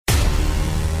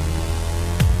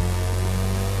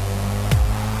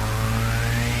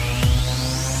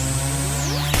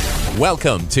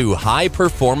Welcome to High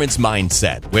Performance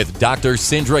Mindset with Dr.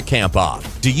 Cindra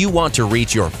Kamphoff. Do you want to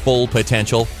reach your full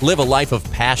potential? Live a life of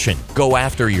passion. Go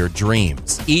after your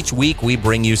dreams. Each week, we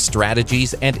bring you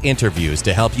strategies and interviews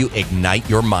to help you ignite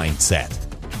your mindset.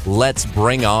 Let's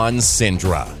bring on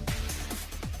Cindra.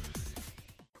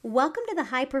 Welcome to the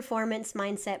High Performance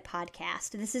Mindset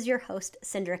Podcast. This is your host,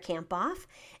 Cindra Kamphoff,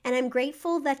 and I'm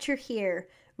grateful that you're here,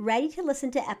 ready to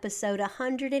listen to episode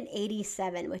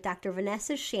 187 with Dr.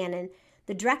 Vanessa Shannon,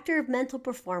 the Director of Mental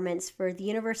Performance for the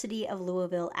University of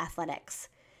Louisville Athletics.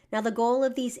 Now, the goal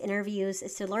of these interviews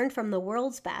is to learn from the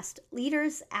world's best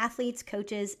leaders, athletes,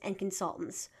 coaches, and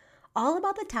consultants, all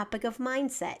about the topic of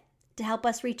mindset to help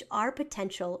us reach our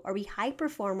potential or be high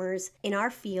performers in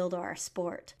our field or our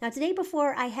sport. Now, today,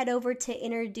 before I head over to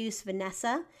introduce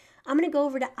Vanessa, I'm going to go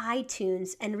over to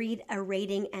iTunes and read a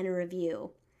rating and a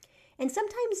review. And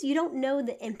sometimes you don't know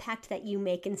the impact that you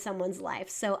make in someone's life.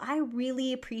 So I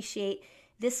really appreciate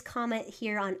this comment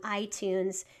here on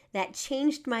iTunes that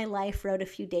Changed My Life wrote a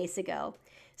few days ago.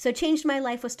 So Changed My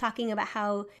Life was talking about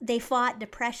how they fought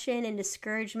depression and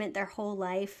discouragement their whole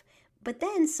life, but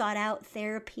then sought out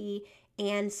therapy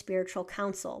and spiritual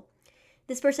counsel.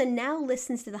 This person now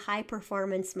listens to the High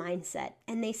Performance Mindset,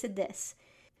 and they said this: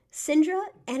 Cindra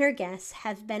and her guests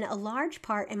have been a large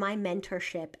part in my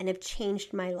mentorship and have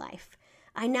changed my life.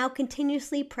 I now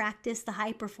continuously practice the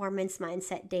high performance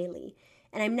mindset daily,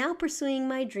 and I'm now pursuing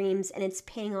my dreams, and it's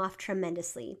paying off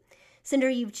tremendously.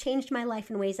 Cindra, you've changed my life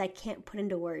in ways I can't put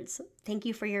into words. Thank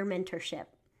you for your mentorship.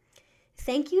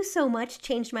 Thank you so much,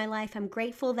 Changed My Life. I'm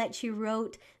grateful that you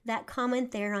wrote that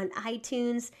comment there on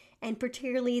iTunes, and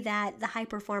particularly that the high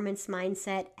performance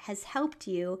mindset has helped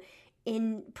you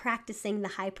in practicing the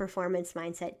high performance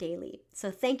mindset daily.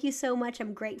 So thank you so much.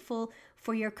 I'm grateful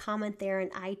for your comment there on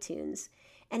iTunes.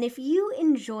 And if you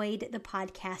enjoyed the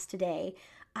podcast today,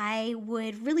 I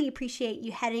would really appreciate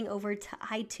you heading over to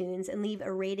iTunes and leave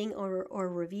a rating or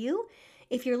review.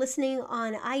 If you're listening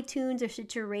on iTunes or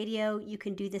Stitcher Radio, you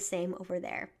can do the same over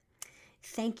there.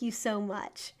 Thank you so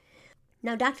much.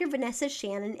 Now, Dr. Vanessa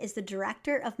Shannon is the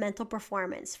Director of Mental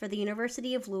Performance for the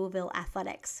University of Louisville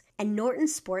Athletics and Norton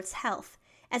Sports Health.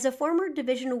 As a former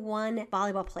Division I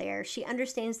volleyball player, she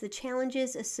understands the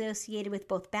challenges associated with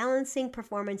both balancing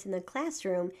performance in the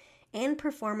classroom and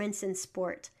performance in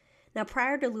sport. Now,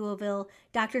 prior to Louisville,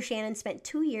 Dr. Shannon spent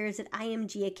 2 years at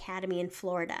IMG Academy in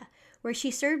Florida, where she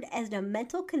served as a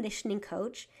mental conditioning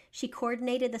coach. She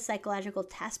coordinated the psychological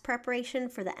test preparation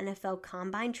for the NFL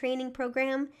Combine training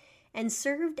program and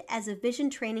served as a vision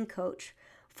training coach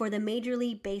for the Major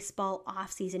League Baseball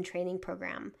off-season training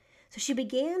program. So she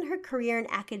began her career in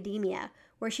academia,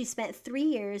 where she spent 3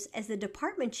 years as the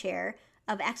department chair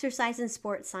of exercise and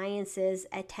sport sciences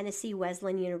at Tennessee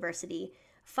Wesleyan University,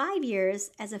 5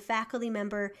 years as a faculty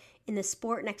member in the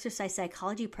sport and exercise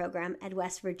psychology program at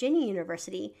West Virginia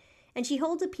University, and she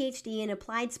holds a PhD in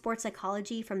applied sports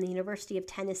psychology from the University of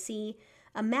Tennessee,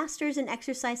 a master's in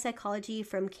exercise psychology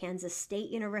from Kansas State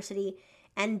University,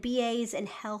 and BAs in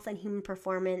health and human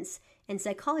performance and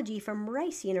psychology from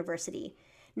Rice University.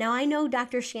 Now, I know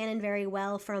Dr. Shannon very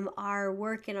well from our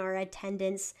work and our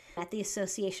attendance at the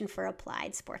Association for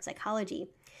Applied Sports Psychology.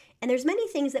 And there's many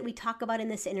things that we talk about in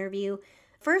this interview.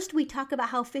 First, we talk about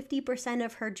how 50%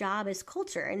 of her job is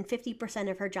culture and 50%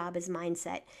 of her job is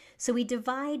mindset. So we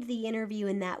divide the interview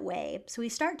in that way. So we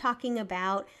start talking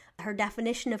about her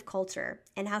definition of culture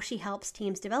and how she helps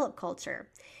teams develop culture.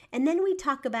 And then we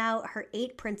talk about her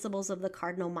 8 principles of the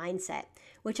cardinal mindset,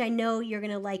 which I know you're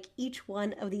going to like each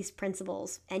one of these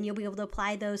principles, and you'll be able to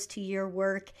apply those to your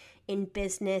work in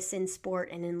business, in sport,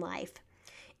 and in life.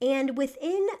 And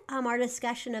within our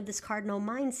discussion of this cardinal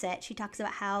mindset, she talks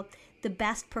about how the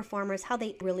best performers, how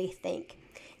they really think.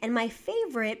 And my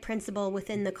favorite principle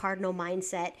within the cardinal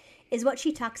mindset is what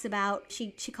she talks about,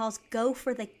 she calls go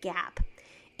for the gap.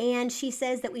 And she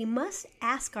says that we must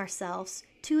ask ourselves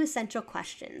 2 essential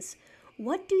questions.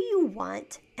 What do you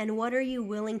want, and what are you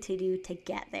willing to do to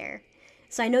get there?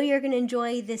 So I know you're going to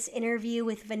enjoy this interview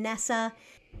with Vanessa.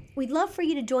 We'd love for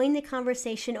you to join the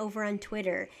conversation over on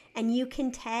Twitter, and you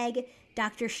can tag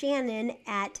Dr. Shannon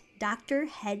at Dr.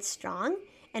 Headstrong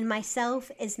and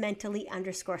myself as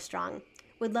mentally_strong.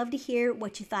 We'd love to hear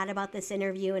what you thought about this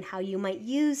interview and how you might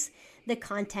use the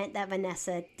content that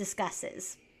Vanessa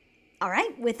discusses. All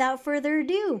right, without further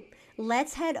ado,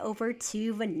 let's head over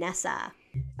to Vanessa.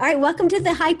 All right, welcome to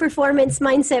the High Performance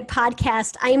Mindset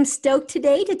Podcast. I am stoked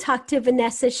today to talk to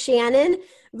Vanessa Shannon.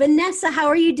 Vanessa, how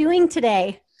are you doing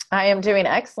today? I am doing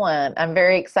excellent. I'm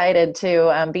very excited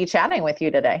to be chatting with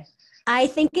you today. I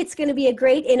think it's going to be a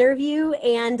great interview,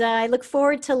 and I look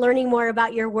forward to learning more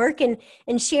about your work and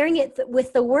sharing it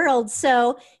with the world.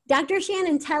 So, Dr.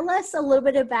 Shannon, tell us a little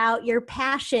bit about your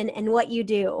passion and what you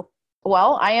do.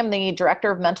 Well, I am the Director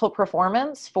of Mental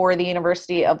Performance for the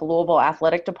University of Louisville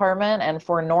Athletic Department and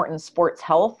for Norton Sports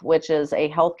Health, which is a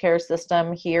healthcare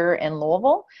system here in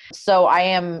Louisville. So I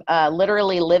am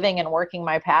literally living and working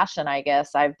my passion, I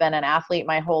guess. I've been an athlete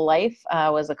my whole life,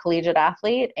 was a collegiate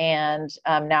athlete, and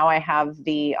now I have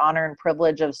the honor and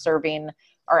privilege of serving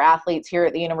our athletes here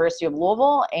at the University of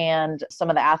Louisville and some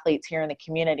of the athletes here in the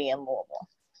community in Louisville.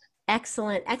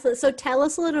 Excellent. Excellent. So tell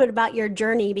us a little bit about your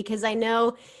journey, because I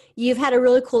know you've had a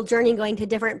really cool journey going to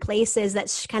different places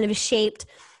that's kind of shaped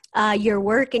your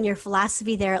work and your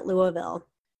philosophy there at Louisville.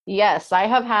 Yes, I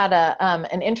have had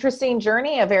an interesting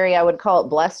journey, I would call it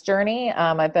blessed journey.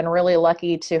 I've been really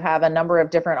lucky to have a number of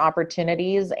different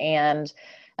opportunities, and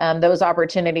those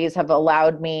opportunities have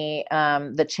allowed me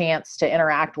the chance to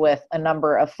interact with a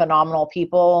number of phenomenal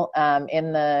people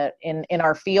in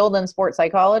our field in sports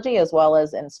psychology as well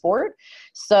as in sport.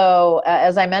 So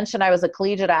as I mentioned, I was a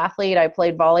collegiate athlete. I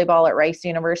played volleyball at Rice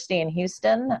University in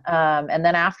Houston. And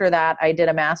then after that, I did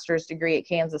a master's degree at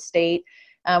Kansas State,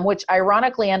 which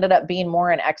ironically ended up being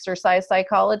more in exercise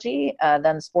psychology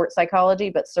than sports psychology,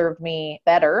 but served me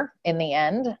better in the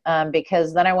end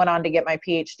because then I went on to get my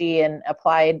PhD in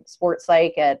applied sports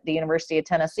psych at the University of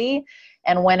Tennessee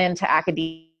and went into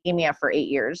academia for 8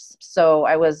 years. So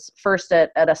I was first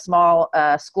at a small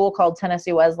school called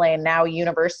Tennessee Wesleyan, now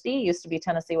university, used to be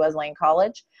Tennessee Wesleyan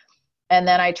College. And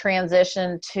then I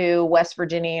transitioned to West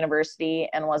Virginia University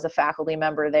and was a faculty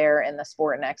member there in the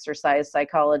sport and exercise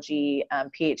psychology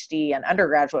PhD and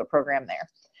undergraduate program there.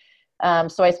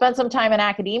 So I spent some time in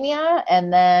academia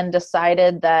and then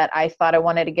decided that I thought I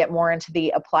wanted to get more into the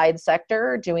applied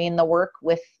sector, doing the work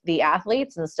with the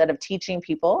athletes instead of teaching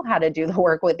people how to do the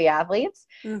work with the athletes.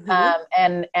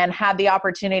 And had the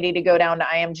opportunity to go down to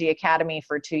IMG Academy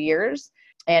for 2 years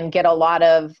and get a lot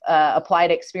of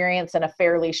applied experience in a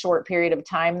fairly short period of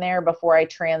time there before I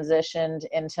transitioned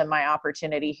into my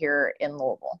opportunity here in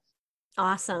Louisville.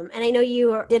 Awesome. And I know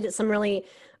you did some really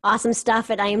awesome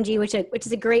stuff at IMG, which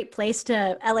is a great place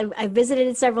to, I visited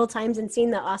it several times and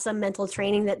seen the awesome mental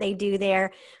training that they do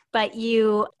there. But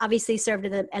you obviously served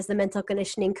as the mental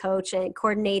conditioning coach and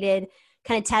coordinated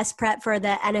kind of test prep for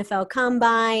the NFL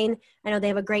Combine. I know they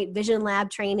have a great vision lab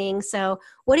training. So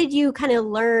what did you kind of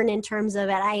learn in terms of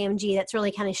at IMG that's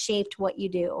really kind of shaped what you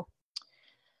do?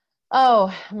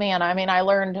 Oh, man. I mean, I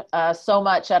learned so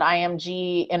much at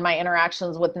IMG in my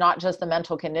interactions with not just the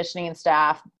mental conditioning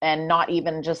staff and not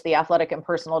even just the athletic and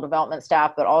personal development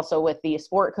staff, but also with the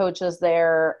sport coaches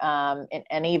there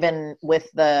and even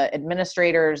with the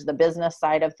administrators, the business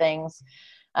side of things.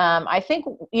 I think,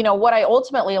 what I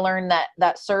ultimately learned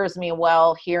that serves me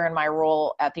well here in my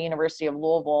role at the University of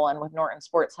Louisville and with Norton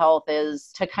Sports Health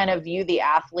is to kind of view the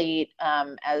athlete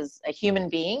as a human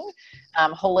being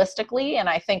holistically. And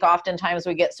I think oftentimes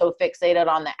we get so fixated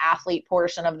on the athlete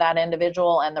portion of that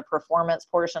individual and the performance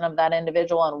portion of that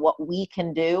individual and what we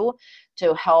can do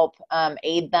to help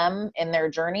aid them in their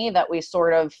journey that we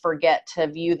sort of forget to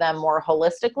view them more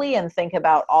holistically and think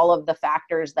about all of the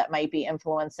factors that might be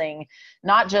influencing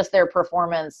not just their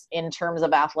performance in terms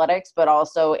of athletics, but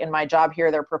also in my job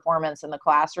here, their performance in the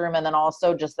classroom, and then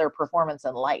also just their performance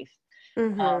in life.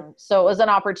 So it was an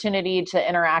opportunity to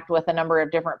interact with a number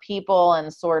of different people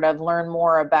and sort of learn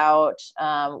more about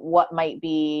what might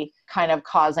be kind of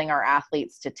causing our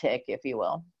athletes to tick, if you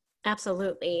will.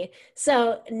 Absolutely.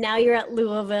 So now you're at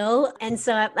Louisville, and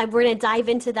so we're going to dive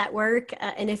into that work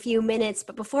in a few minutes.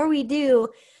 But before we do,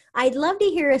 I'd love to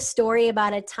hear a story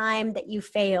about a time that you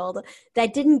failed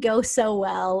that didn't go so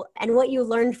well and what you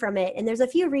learned from it. And there's a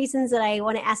few reasons that I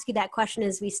want to ask you that question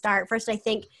as we start. First, I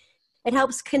think it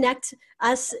helps connect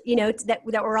us, that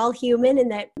we're all human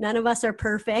and that none of us are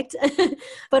perfect.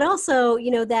 But also,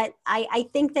 that I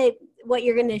think that what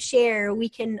you're going to share, we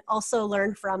can also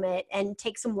learn from it and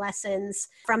take some lessons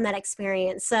from that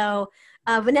experience. So,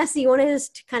 Vanessa, you want to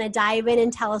just kind of dive in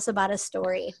and tell us about a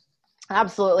story?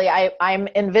 Absolutely. I'm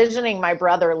envisioning my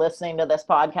brother listening to this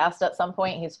podcast at some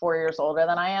point. He's 4 years older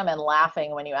than I am and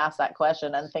laughing when you ask that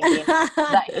question and thinking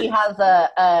that he has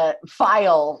a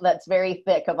file that's very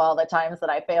thick of all the times that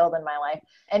I failed in my life.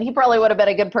 And he probably would have been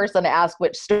a good person to ask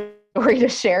which story to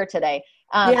share today.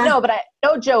 No, but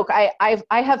no joke. I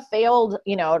have failed,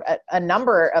 a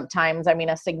number of times. I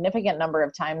mean, a significant number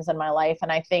of times in my life. And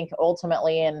I think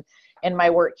ultimately in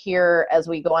my work here, as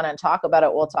we go on and talk about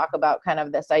it, we'll talk about kind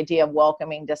of this idea of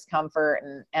welcoming discomfort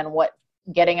and what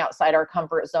getting outside our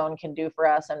comfort zone can do for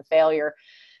us and failure.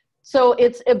 So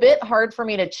it's a bit hard for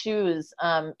me to choose.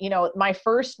 My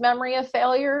first memory of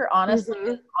failure, honestly,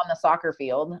 is on the soccer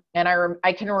field. And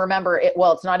I can remember it.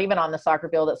 Well, it's not even on the soccer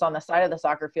field. It's on the side of the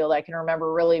soccer field. I can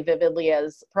remember really vividly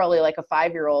as probably like a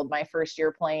 5-year-old, my first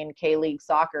year playing K-League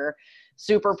soccer.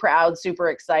 Super proud,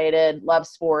 super excited, love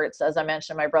sports. As I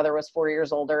mentioned, my brother was 4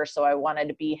 years older, so I wanted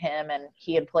to be him, and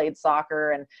he had played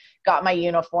soccer and got my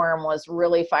uniform, was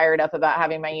really fired up about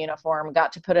having my uniform,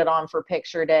 got to put it on for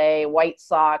picture day, white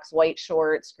socks, white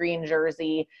shorts, green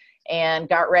jersey, and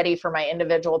got ready for my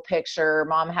individual picture.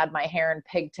 Mom had my hair in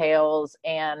pigtails,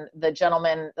 and the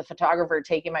gentleman, the photographer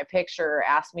taking my picture,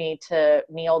 asked me to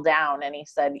kneel down, and he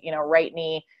said, right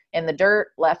knee in the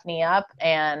dirt, left knee up.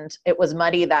 And it was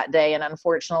muddy that day. And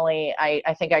unfortunately,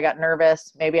 I think I got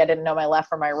nervous. Maybe I didn't know my left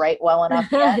from my right well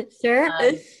enough yet. Sure.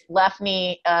 Left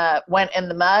knee went in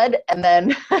the mud. And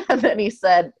then, then he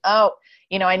said, oh,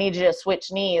 I need you to switch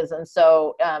knees. And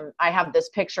so I have this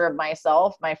picture of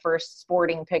myself, my first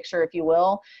sporting picture, if you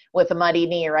will, with a muddy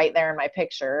knee right there in my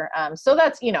picture. So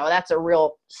that's a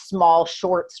real small,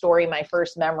 short story, my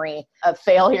first memory of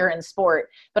failure in sport.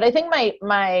 But I think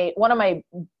one of my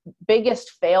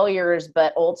biggest failures,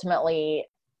 but ultimately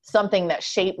something that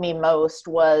shaped me most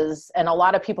was, and a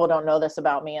lot of people don't know this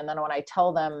about me, and then when I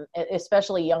tell them,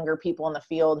 especially younger people in the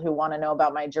field who want to know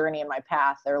about my journey and my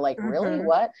path, they're like, really?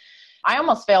 What? I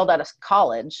almost failed out of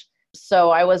college. So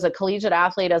I was a collegiate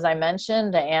athlete, as I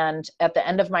mentioned, and at the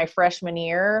end of my freshman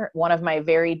year, one of my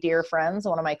very dear friends,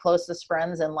 one of my closest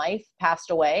friends in life, passed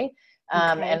away,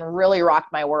 and really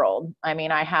rocked my world. I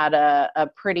mean, I had a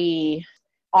pretty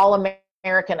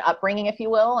all-American upbringing, if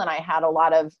you will, and I had a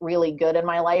lot of really good in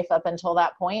my life up until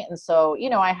that point. And so,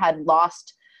 I had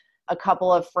lost a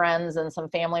couple of friends and some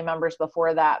family members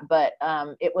before that, but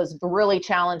it was really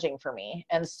challenging for me.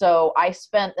 And so I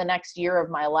spent the next year of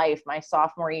my life, my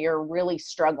sophomore year, really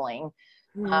struggling,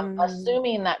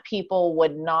 assuming that people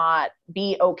would not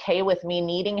be okay with me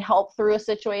needing help through a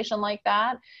situation like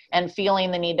that, and feeling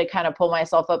the need to kind of pull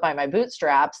myself up by my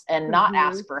bootstraps and not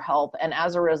ask for help. And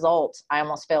as a result, I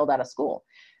almost failed out of school.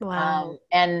 Wow.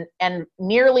 And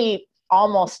nearly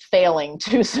almost failing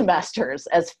 2 semesters,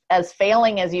 as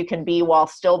failing as you can be while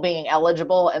still being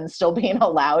eligible and still being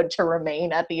allowed to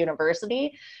remain at the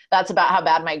university. That's about how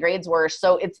bad my grades were.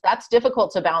 So that's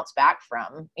difficult to bounce back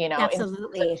from,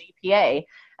 Absolutely. In terms of GPA.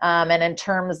 And in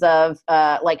terms of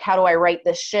how do I right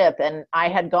this ship? And I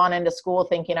had gone into school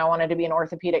thinking I wanted to be an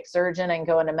orthopedic surgeon and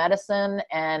go into medicine.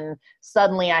 And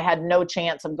suddenly I had no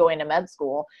chance of going to med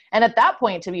school. And at that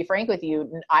point, to be frank with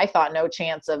you, I thought no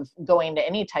chance of going to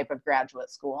any type of graduate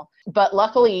school. But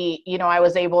luckily, I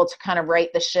was able to kind of right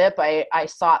the ship. I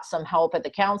sought some help at the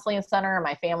counseling center.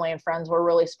 My family and friends were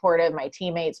really supportive, my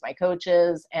teammates, my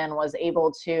coaches, and was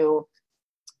able to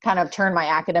kind of turn my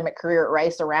academic career at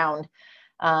Rice around.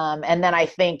 And then I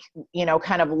think,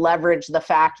 kind of leverage the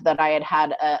fact that I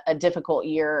had a difficult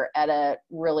year at a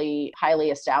really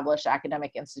highly established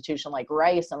academic institution like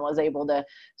Rice, and was able to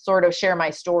sort of share my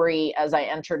story as I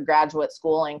entered graduate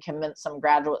school and convince some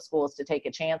graduate schools to take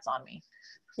a chance on me.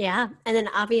 Yeah. And then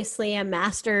obviously a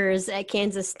master's at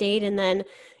Kansas State, and then,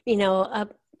 a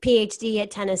PhD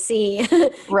at Tennessee.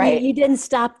 Right. You didn't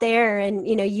stop there, and,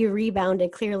 you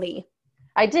rebounded clearly.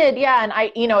 I did. Yeah. And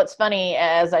it's funny,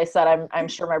 as I said, I'm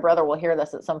sure my brother will hear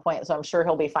this at some point, so I'm sure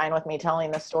he'll be fine with me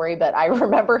telling this story. But I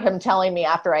remember him telling me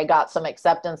after I got some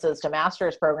acceptances to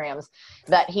master's programs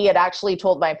that he had actually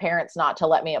told my parents not to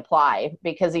let me apply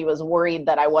because he was worried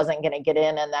that I wasn't going to get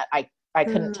in, and that I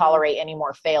couldn't tolerate any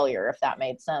more failure, if that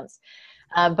made sense.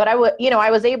 But I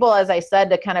was able, as I said,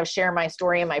 to kind of share my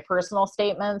story and my personal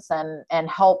statements and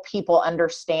help people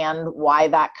understand why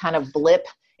that kind of blip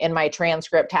in my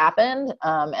transcript happened.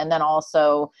 And then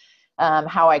also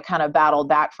how I kind of battled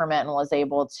back from it and was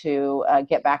able to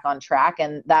get back on track.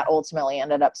 And that ultimately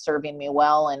ended up serving me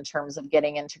well in terms of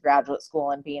getting into graduate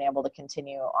school and being able to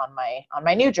continue on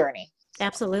my new journey.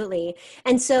 Absolutely.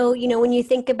 And so, when you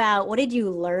think about what did you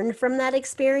learn from that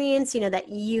experience,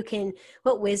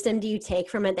 what wisdom do you take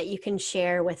from it that you can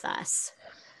share with us?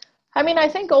 I mean, I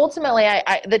think ultimately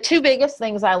the 2 biggest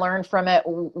things I learned from it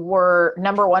were,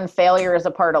 number one, failure is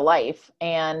a part of life,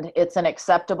 and it's an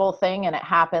acceptable thing, and it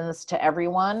happens to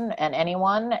everyone and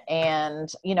anyone. And,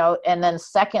 and then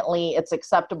secondly, it's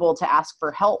acceptable to ask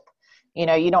for help.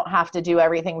 You don't have to do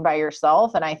everything by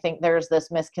yourself. And I think there's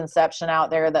this misconception out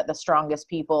there that the strongest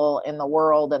people in the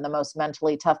world and the most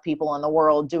mentally tough people in the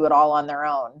world do it all on their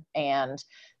own. And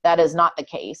that is not the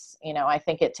case. I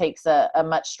think it takes a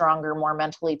much stronger, more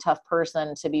mentally tough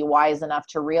person to be wise enough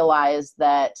to realize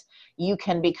that you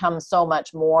can become so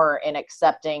much more in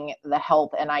accepting the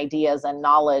help and ideas and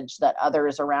knowledge that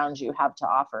others around you have to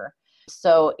offer.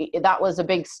 So that was a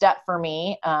big step for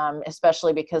me,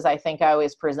 especially because I think I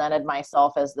always presented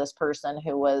myself as this person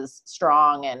who was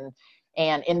strong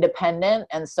and independent.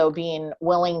 And so being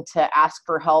willing to ask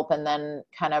for help and then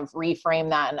kind of reframe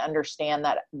that and understand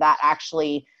that that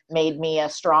actually made me a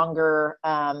stronger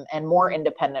and more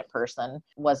independent person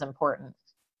was important.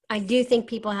 I do think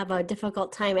people have a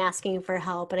difficult time asking for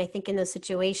help. And I think in those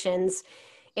situations,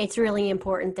 it's really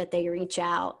important that they reach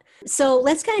out. So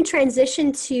let's kind of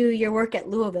transition to your work at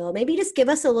Louisville. Maybe just give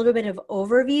us a little bit of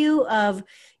overview of,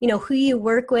 who you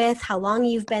work with, how long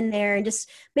you've been there, and just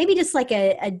maybe just like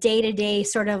a day-to-day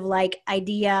sort of like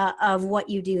idea of what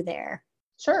you do there.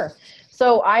 Sure.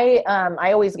 So I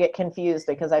always get confused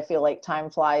because I feel like time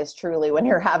flies truly when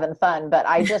you're having fun, but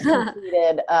I just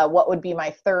completed what would be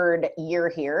my third year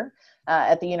here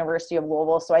at the University of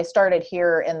Louisville. So I started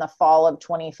here in the fall of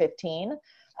 2015.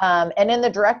 And in the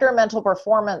director of mental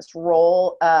performance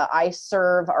role, I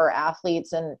serve our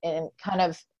athletes in kind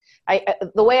of,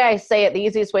 the way I say it, the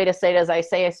easiest way to say it is I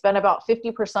spend about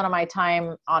 50% of my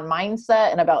time on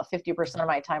mindset and about 50% of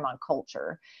my time on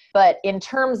culture. But in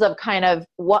terms of kind of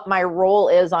what my role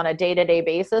is on a day-to-day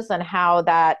basis and how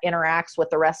that interacts with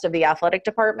the rest of the athletic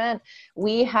department,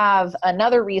 we have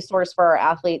another resource for our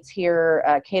athletes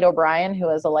here, Kate O'Brien, who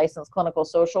is a licensed clinical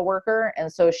social worker.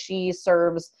 And so she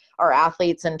serves our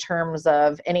athletes in terms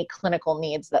of any clinical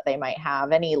needs that they might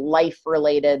have, any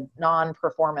life-related,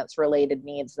 non-performance-related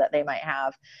needs that they might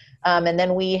have. And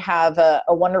then we have a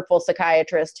wonderful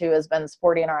psychiatrist who has been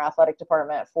supporting our athletic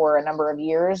department for a number of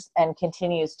years and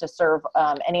continues to serve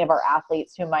any of our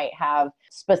athletes who might have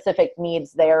specific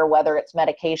needs there, whether it's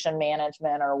medication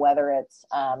management or whether it's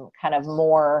kind of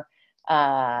more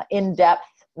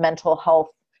in-depth mental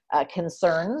health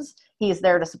concerns. He's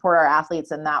there to support our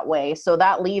athletes in that way. So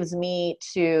that leaves me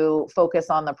to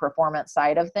focus on the performance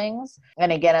side of things.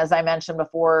 And again, as I mentioned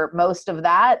before, most of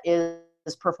that is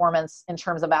performance in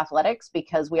terms of athletics,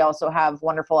 because we also have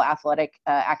wonderful athletic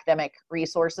academic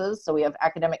resources. So we have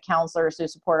academic counselors who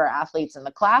support our athletes in the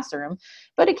classroom,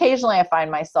 but occasionally I find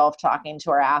myself talking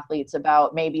to our athletes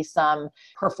about maybe some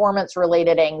performance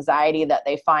related anxiety that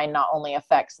they find not only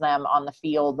affects them on the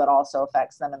field, but also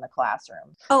affects them in the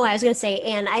classroom. Oh, I was going to say,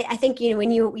 and I think,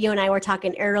 when you and I were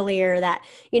talking earlier that,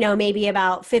 maybe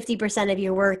about 50% of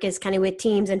your work is kind of with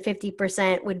teams and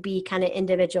 50% would be kind of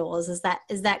individuals. Is that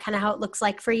kind of how it looks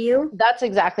like for you? That's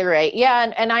exactly right.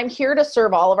 Yeah. And I'm here to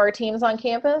serve all of our teams on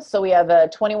campus. So we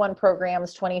have 21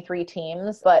 programs, 23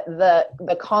 teams, but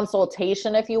the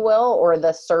consultation, if you will, or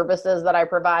the services that I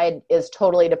provide is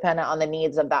totally dependent on the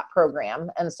needs of that program.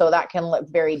 And so that can look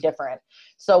very different.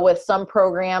 So with some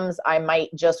programs, I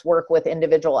might just work with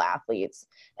individual athletes.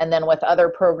 And then with other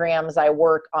programs, I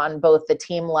work on both the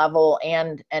team level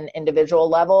and an individual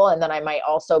level. And then I might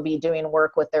also be doing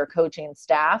work with their coaching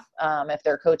staff if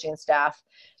their coaching staff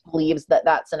believes that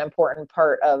that's an important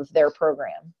part of their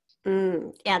program.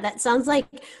 Yeah, that sounds like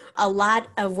a lot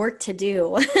of work to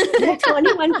do.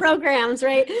 21 programs,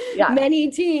 right? Yeah. Many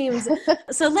teams.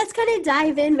 So let's kind of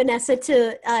dive in, Vanessa,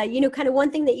 to, kind of one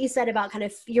thing that you said about kind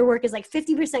of your work is like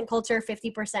 50% culture,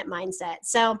 50% mindset.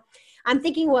 So I'm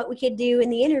thinking what we could do in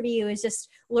the interview is just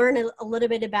learn a little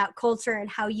bit about culture and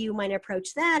how you might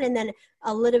approach that, and then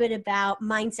a little bit about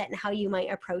mindset and how you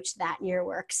might approach that in your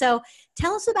work. So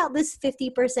tell us about this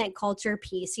 50% culture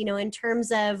piece, in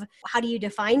terms of how do you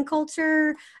define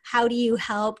culture? How do you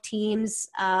help teams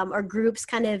or groups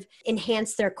kind of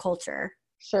enhance their culture?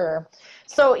 Sure.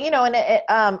 So,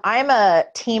 I'm a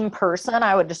team person.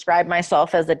 I would describe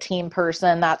myself as a team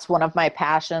person. That's one of my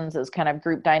passions, is kind of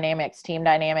group dynamics, team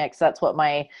dynamics. That's what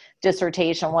my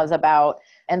dissertation was about.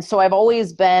 And so I've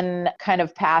always been kind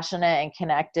of passionate and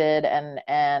connected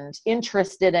and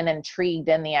interested and intrigued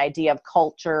in the idea of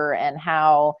culture and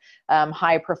how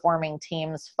high performing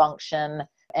teams function.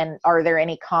 And are there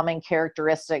any common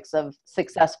characteristics of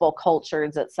successful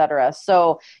cultures, et cetera?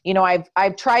 So,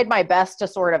 I've tried my best to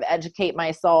sort of educate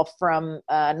myself from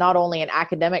not only an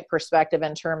academic perspective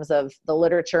in terms of the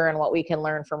literature and what we can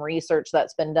learn from research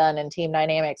that's been done in team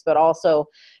dynamics, but also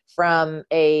from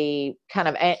a kind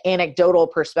of anecdotal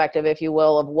perspective, if you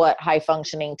will, of what high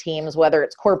functioning teams, whether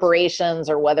it's corporations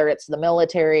or whether it's the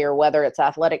military or whether it's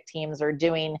athletic teams, are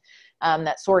doing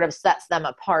that sort of sets them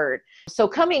apart. So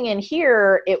coming in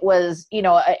here, it was,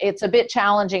 it's a bit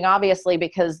challenging, obviously,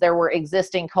 because there were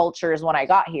existing cultures when I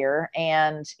got here,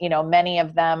 and, many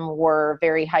of them were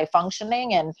very high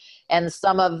functioning, and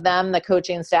some of them, the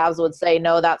coaching staffs would say,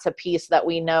 no, that's a piece that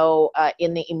we know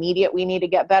in the immediate we need to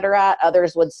get better at.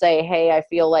 Others would say, hey, I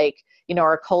feel like,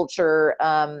 our culture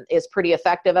is pretty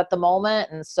effective at the moment.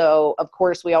 And so, of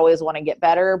course, we always want to get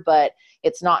better, but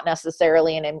it's not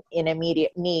necessarily an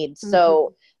immediate need. Mm-hmm.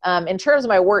 So in terms of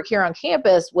my work here on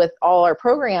campus with all our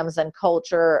programs and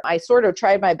culture, I sort of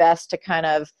tried my best to kind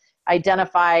of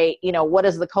identify, what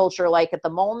is the culture like at the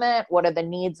moment? What are the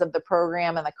needs of the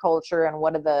program and the culture? And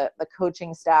what do the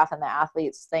coaching staff and the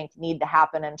athletes think need to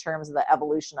happen in terms of the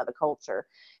evolution of the culture?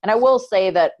 And I will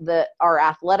say that our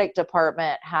athletic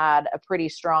department had a pretty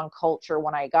strong culture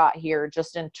when I got here,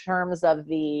 just in terms of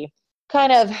the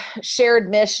kind of shared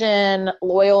mission,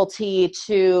 loyalty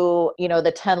to,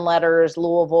 the 10 letters,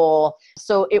 Louisville.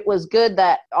 So it was good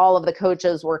that all of the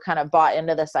coaches were kind of bought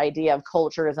into this idea of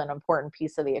culture as an important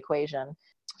piece of the equation.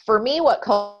 For me, what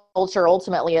culture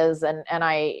ultimately is, and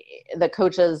the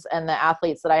coaches and the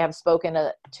athletes that I have spoken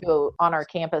to on our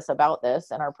campus about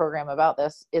this and our program about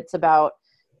this, it's about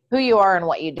who you are and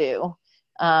what you do.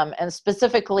 And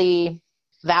specifically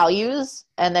values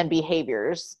and then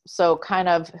behaviors. So kind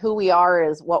of who we are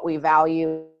is what we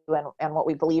value and what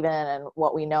we believe in and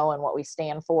what we know and what we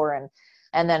stand for.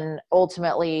 And then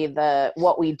ultimately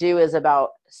what we do is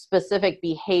about specific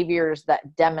behaviors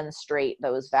that demonstrate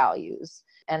those values.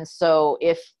 And so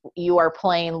if you are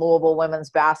playing Louisville women's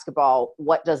basketball,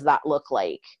 what does that look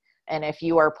like? And if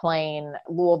you are playing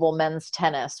Louisville men's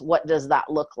tennis, what does that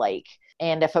look like?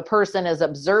 And if a person is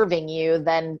observing you,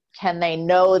 then can they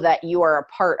know that you are a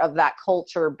part of that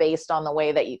culture based on the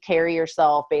way that you carry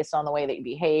yourself, based on the way that you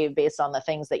behave, based on the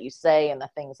things that you say and the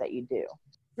things that you do?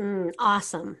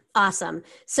 Awesome.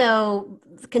 So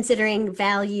considering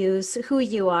values, who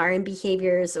you are, and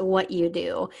behaviors, what you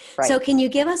do. Right. So can you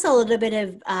give us a little bit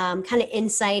of kind of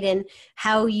insight in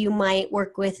how you might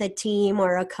work with a team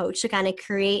or a coach to kind of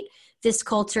create this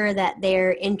culture that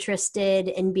they're interested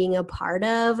in being a part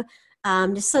of?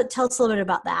 Just tell us a little bit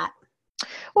about that.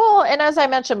 Well, and as I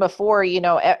mentioned before,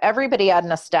 everybody had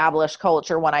an established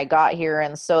culture when I got here.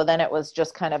 And so then it was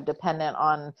just kind of dependent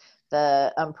on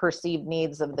the perceived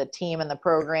needs of the team and the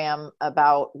program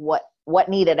about what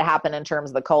needed to happen in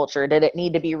terms of the culture. Did it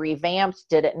need to be revamped?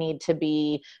 Did it need to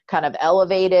be kind of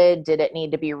elevated? Did it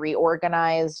need to be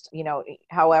reorganized?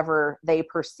 However they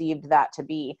perceived that to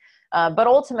be. But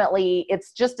ultimately,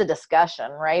 it's just a discussion,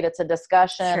 right? It's a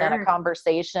discussion Sure. and a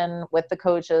conversation with the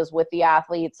coaches, with the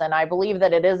athletes. And I believe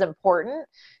that it is important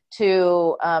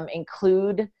to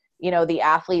include the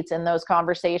athletes in those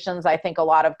conversations. I think a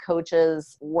lot of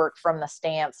coaches work from the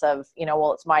stance of,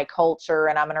 well, it's my culture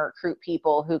and I'm going to recruit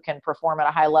people who can perform at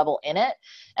a high level in it.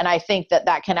 And I think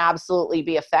that can absolutely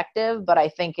be effective, but I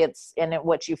think it's in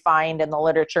what you find in the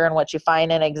literature and what you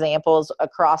find in examples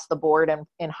across the board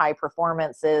in high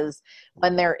performance is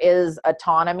when there is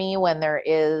autonomy, when there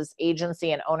is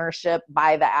agency and ownership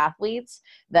by the athletes,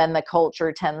 then the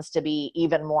culture tends to be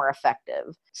even more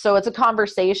effective. So it's a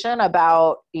conversation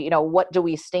about, what do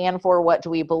we stand for? What do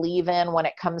we believe in when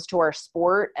it comes to our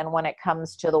sport and when it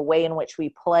comes to the way in which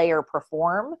we play or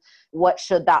perform? What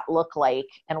should that look like?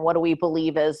 And what do we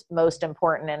believe is most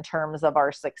important in terms of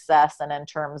our success and in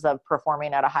terms of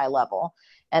performing at a high level?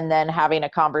 And then having a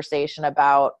conversation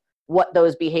about what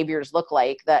those behaviors look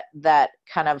like that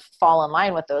kind of fall in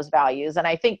line with those values. And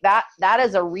I think that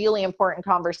is a really important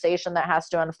conversation that has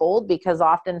to unfold, because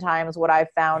oftentimes what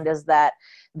I've found is that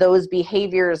those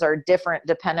behaviors are different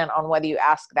dependent on whether you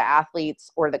ask the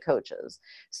athletes or the coaches.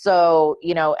 So,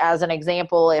 as an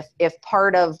example, if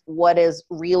part of what is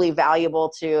really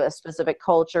valuable to a specific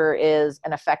culture is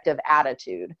an effective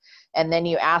attitude, and then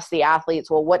you ask the athletes,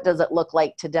 well, what does it look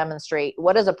like to demonstrate?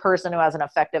 What does a person who has an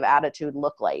effective attitude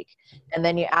look like? And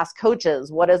then you ask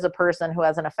coaches, what does a person who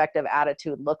has an effective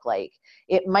attitude look like?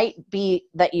 It might be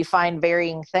that you find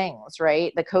varying things,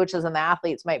 right? The coaches and the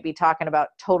athletes might be talking about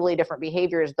totally different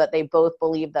behaviors, but they both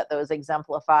believe that those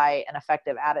exemplify an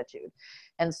effective attitude.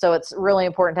 And so it's really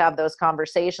important to have those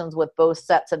conversations with both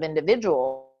sets of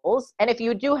individuals. And if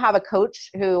you do have a coach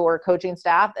or coaching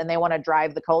staff and they want to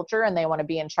drive the culture and they want to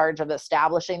be in charge of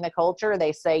establishing the culture,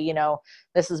 they say,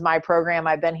 this is my program.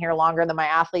 I've been here longer than my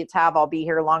athletes have. I'll be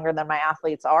here longer than my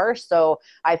athletes are. So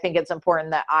I think it's important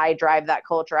that I drive that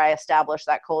culture. I establish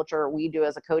that culture. We do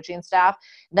as a coaching staff.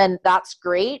 Then that's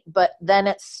great. But then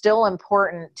it's still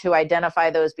important to identify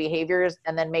those behaviors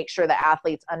and then make sure the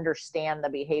athletes understand the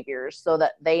behaviors so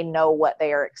that they know what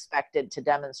they are expected to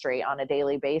demonstrate on a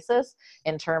daily basis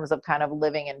in terms of kind of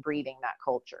living and breathing that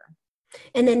culture.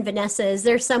 And then Vanessa, is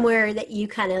there somewhere that you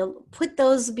kind of put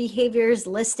those behaviors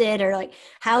listed, or like,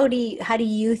 how do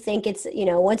you think it's,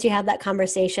 once you have that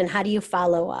conversation, how do you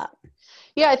follow up?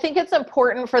 Yeah, I think it's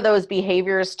important for those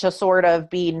behaviors to sort of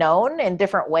be known in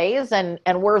different ways. And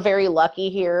we're very lucky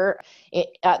here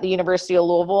at the University of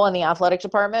Louisville in the athletic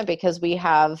department, because we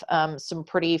have some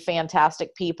pretty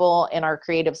fantastic people in our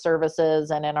creative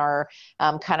services and in our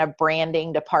kind of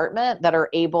branding department that are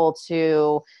able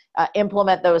to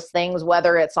implement those things,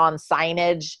 whether it's on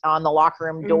signage on the locker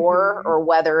room door, or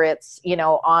whether it's,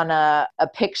 on a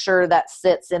picture that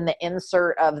sits in the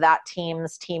insert of that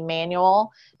team's team manual.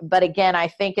 But again, I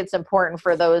think it's important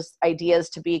for those ideas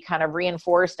to be kind of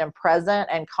reinforced and present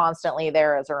and constantly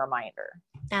there as a reminder.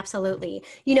 Absolutely.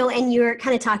 And you're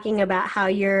kind of talking about how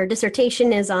your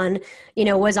dissertation is on,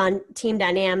 was on team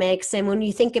dynamics. And when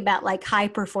you think about like high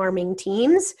performing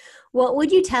teams, what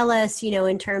would you tell us,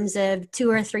 in terms of 2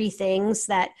 or 3 things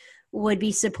that would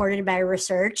be supported by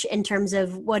research in terms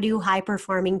of what do high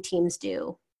performing teams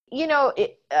do? I'm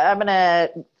going to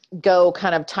go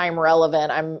kind of time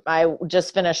relevant. I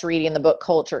just finished reading the book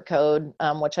Culture Code,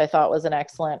 which I thought was an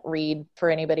excellent read for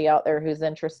anybody out there who's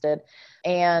interested.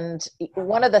 And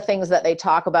one of the things that they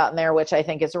talk about in there, which I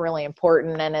think is really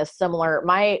important and is similar,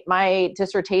 my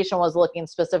dissertation was looking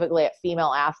specifically at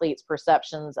female athletes'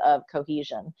 perceptions of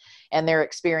cohesion and their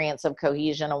experience of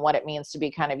cohesion and what it means to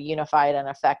be kind of unified and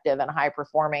effective and high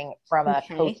performing from a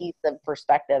cohesive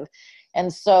perspective.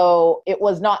 And so it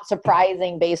was not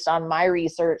surprising based on my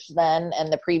research then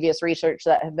and the previous research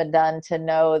that had been done to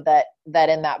know that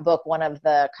in that book, one of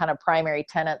the kind of primary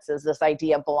tenets is this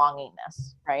idea of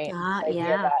belongingness, right?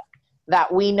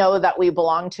 That we know that we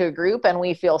belong to a group and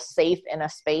we feel safe in a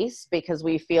space because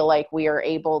we feel like we are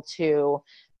able to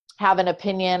have an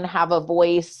opinion, have a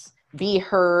voice, be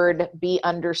heard, be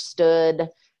understood,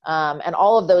 and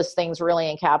all of those things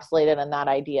really encapsulated in that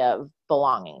idea of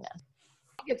belongingness.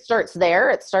 It starts there,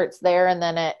 and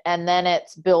then it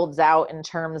builds out in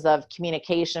terms of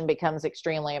communication becomes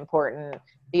extremely important.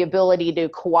 The ability to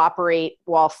cooperate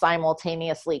while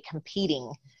simultaneously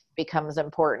competing becomes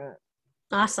important.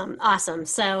 Awesome.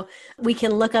 So we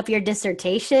can look up your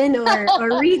dissertation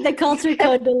or read the Culture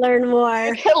Code to learn more.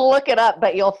 You can look it up,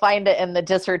 but you'll find it in the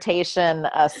dissertation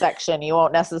section. You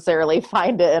won't necessarily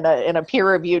find it in a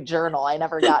peer-reviewed journal. I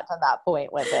never got to that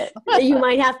point with it. You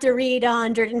might have to read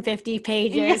 150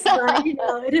 pages, but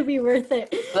it'll be worth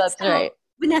it. That's right.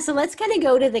 Vanessa, let's kind of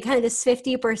go to this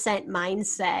 50%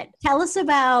 mindset. Tell us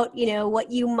about, what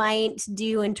you might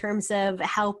do in terms of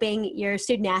helping your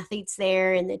student athletes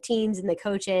there and the teams and the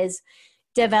coaches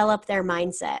develop their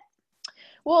mindset.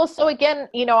 Well, so again,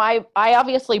 I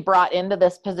obviously brought into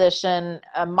this position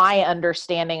my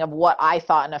understanding of what I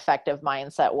thought an effective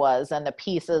mindset was and the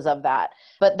pieces of that.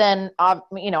 But then,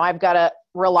 I've got to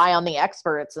rely on the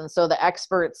experts. And so the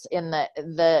experts in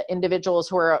the individuals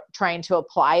who are trying to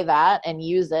apply that and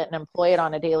use it and employ it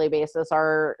on a daily basis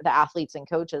are the athletes and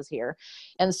coaches here.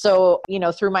 And so,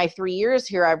 through my 3 years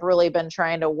here, I've really been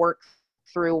trying to work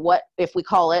through what, if we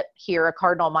call it here a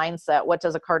cardinal mindset, what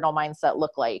does a cardinal mindset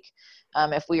look like?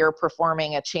 If we are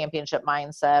performing a championship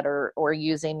mindset or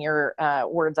using your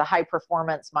words, a high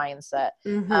performance mindset,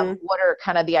 what are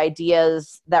kind of the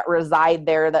ideas that reside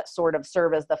there that sort of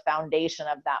serve as the foundation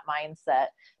of that mindset?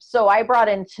 So I brought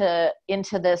into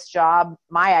this job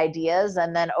my ideas,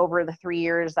 and then over the 3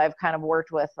 years, I've kind of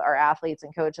worked with our athletes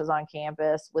and coaches on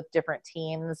campus with different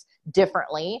teams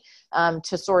differently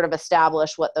to sort of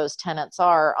establish what those tenets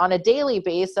are on a daily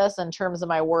basis. In terms of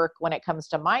my work when it comes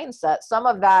to mindset, some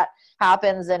of that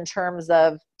happens in terms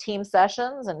of team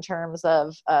sessions, in terms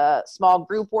of small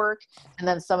group work, and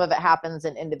then some of it happens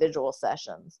in individual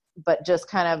sessions. But just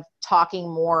kind of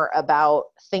talking more about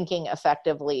thinking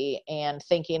effectively and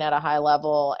thinking at a high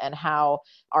level and how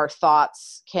our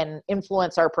thoughts can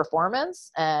influence our performance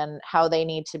and how they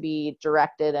need to be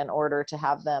directed in order to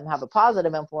have them have a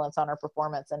positive influence on our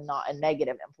performance and not a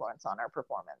negative influence on our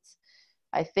performance.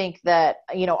 I think that,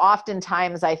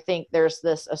 oftentimes I think there's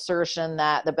this assertion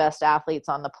that the best athletes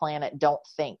on the planet don't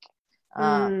think.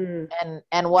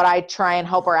 And what I try and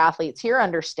help our athletes here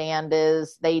understand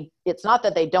is it's not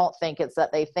that they don't think, it's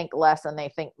that they think less and they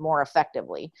think more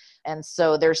effectively. And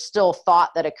so there's still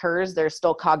thought that occurs. There's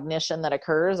still cognition that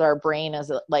occurs. Our brain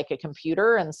is like a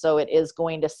computer. And so it is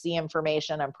going to see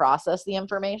information and process the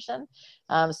information.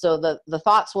 So the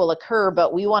thoughts will occur,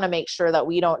 but we want to make sure that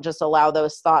we don't just allow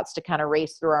those thoughts to kind of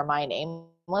race through our mind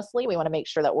aimlessly. We want to make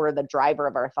sure that we're the driver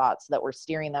of our thoughts, that we're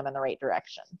steering them in the right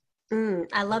direction.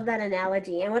 I love that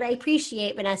analogy. And what I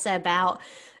appreciate, Vanessa, about,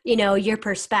 your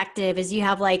perspective is you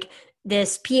have like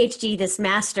this PhD, this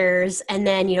master's, and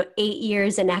then, 8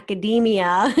 years in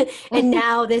academia, and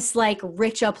now this like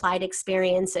rich applied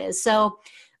experiences. So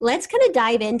let's kind of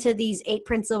dive into these 8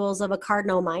 principles of a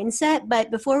cardinal mindset.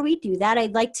 But before we do that,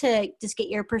 I'd like to just get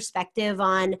your perspective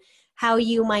on how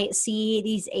you might see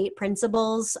these 8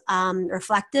 principles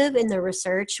reflective in the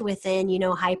research within,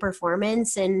 high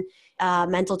performance and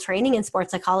mental training and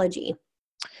sports psychology.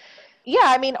 Yeah,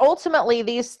 I mean, ultimately,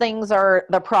 these things are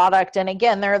the product. And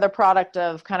again, they're the product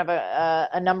of kind of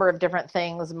a number of different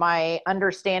things. My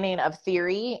understanding of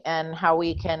theory and how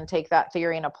we can take that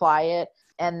theory and apply it.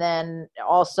 And then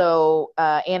also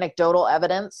anecdotal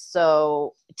evidence.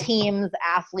 So teams,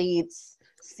 athletes,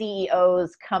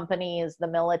 CEOs, companies, the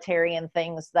military, and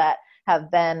things that have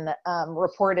been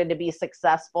reported to be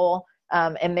successful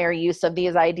in their use of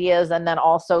these ideas, and then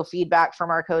also feedback from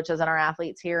our coaches and our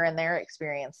athletes here and their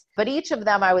experience. But each of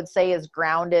them, I would say, is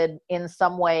grounded in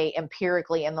some way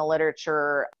empirically in the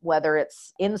literature, whether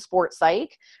it's in sports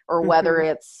psych or whether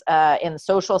it's in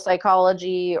social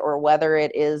psychology or whether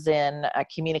it is in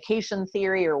communication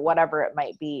theory or whatever it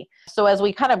might be. So as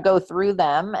we kind of go through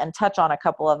them and touch on a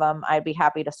couple of them, I'd be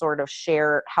happy to sort of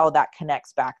share how that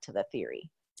connects back to the theory.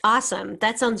 Awesome.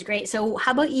 That sounds great. So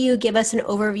how about you give us an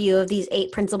overview of these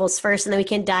 8 principles first, and then we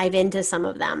can dive into some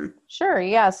of them. Sure.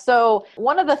 Yeah. So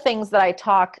one of the things that I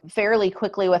talk fairly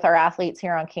quickly with our athletes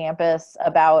here on campus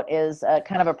about is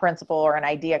kind of a principle or an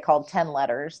idea called 10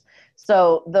 letters.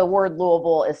 So the word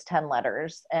Louisville is 10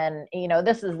 letters. And,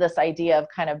 this is this idea of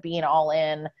kind of being all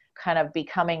in, kind of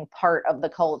becoming part of the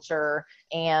culture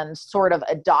and sort of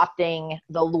adopting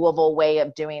the Louisville way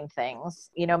of doing things.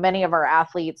 Many of our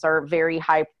athletes are very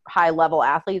high level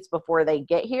athletes before they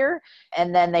get here.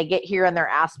 And then they get here and they're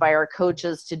asked by our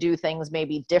coaches to do things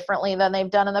maybe differently than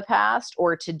they've done in the past,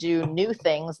 or to do new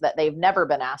things that they've never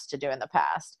been asked to do in the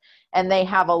past. And they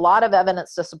have a lot of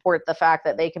evidence to support the fact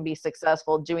that they can be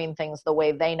successful doing things the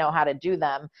way they know how to do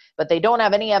them, but they don't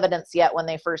have any evidence yet when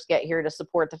they first get here to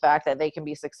support the fact that they can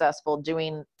be successful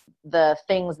doing the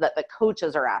things that the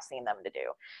coaches are asking them to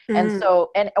do. And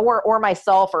so, or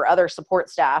myself or other support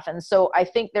staff. And so I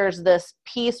think there's this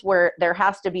piece where there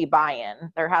has to be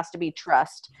buy-in, there has to be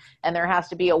trust, and there has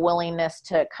to be a willingness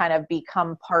to kind of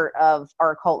become part of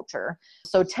our culture.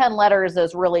 So 10 letters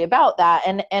is really about that.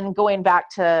 And going back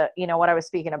to, what I was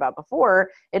speaking about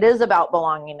before, it is about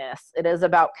belongingness. It is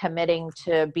about committing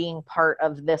to being part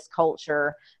of this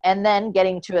culture, and then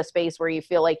getting to a space where you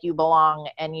feel like you belong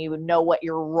and you know what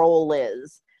your role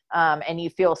is, and you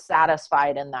feel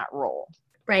satisfied in that role.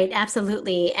 Right.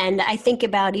 Absolutely. And I think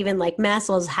about even like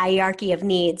Maslow's hierarchy of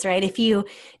needs, right? If you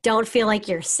don't feel like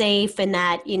you're safe and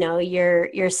that,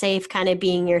 you're safe kind of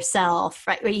being yourself,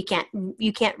 right? Where you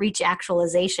can't reach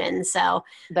actualization. So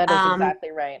that is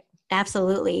exactly right.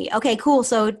 Absolutely. Okay, cool.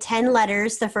 So 10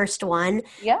 letters, the first one.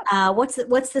 Yeah. What's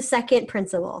the second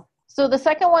principle? So the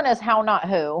second one is how, not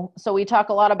who. So we talk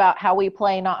a lot about how we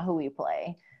play, not who we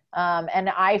play. And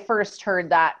I first heard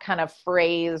that kind of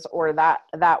phrase or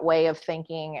that way of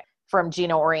thinking from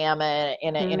Gino Auriemma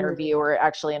in an interview, or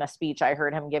actually in a speech I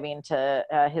heard him giving to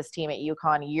his team at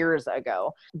UConn years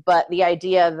ago. But the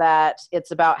idea that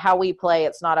it's about how we play,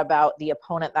 it's not about the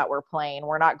opponent that we're playing.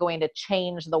 We're not going to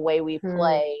change the way we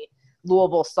play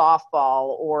Louisville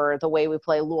softball or the way we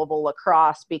play Louisville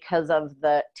lacrosse because of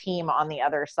the team on the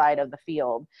other side of the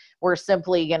field. We're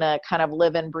simply going to kind of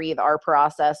live and breathe our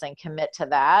process and commit to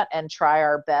that and try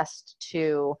our best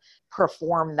to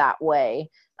perform that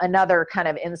way. Another kind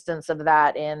of instance of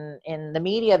that in the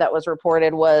media that was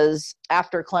reported was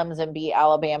after Clemson beat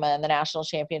Alabama in the national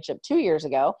championship 2 years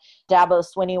ago. Dabo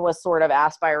Swinney was sort of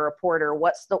asked by a reporter,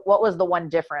 what was the one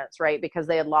difference, right? Because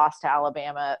they had lost to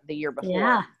Alabama the year before.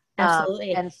 Yeah.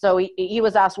 Absolutely. And so he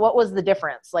was asked, what was the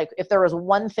difference? Like if there was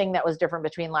one thing that was different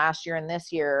between last year and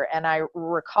this year. And I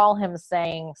recall him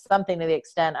saying something to the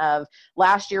extent of,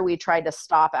 last year we tried to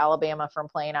stop Alabama from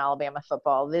playing Alabama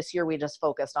football. This year we just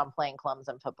focused on playing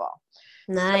Clemson football.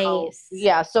 Nice.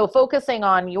 So focusing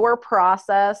on your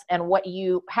process and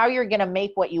how you're going to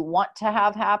make what you want to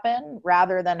have happen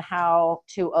rather than how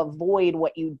to avoid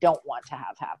what you don't want to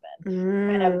have happen.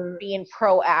 Kind of being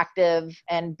proactive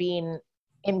and being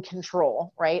in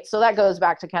control, right? So that goes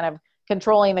back to kind of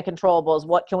controlling the controllables.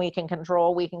 What we can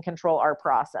control? We can control our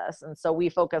process. And so we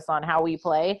focus on how we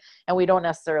play, and we don't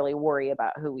necessarily worry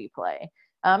about who we play.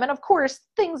 And of course,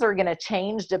 things are going to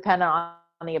change depending on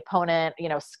the opponent.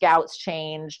 Scouts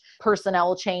change,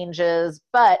 personnel changes,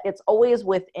 but it's always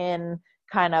within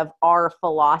kind of our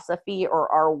philosophy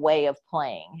or our way of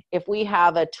playing. If we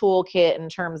have a toolkit in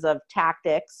terms of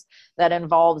tactics that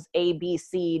involves A, B,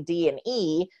 C, D, and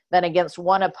E, then against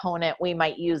one opponent, we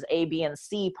might use A, B, and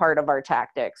C part of our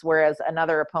tactics, whereas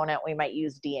another opponent, we might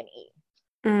use D and E.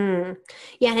 Yeah,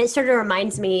 and it sort of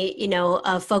reminds me,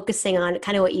 of focusing on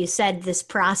kind of what you said, this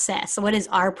process. What is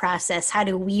our process? How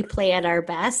do we play at our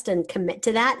best and commit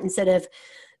to that instead of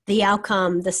the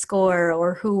outcome, the score,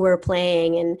 or who we're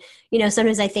playing? And,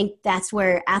 sometimes I think that's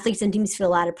where athletes and teams feel a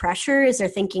lot of pressure is they're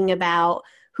thinking about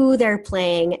who they're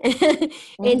playing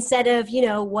instead of,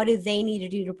 what do they need to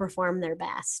do to perform their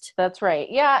best? That's right.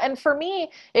 Yeah. And for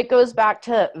me, it goes back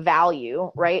to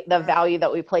value, right? The value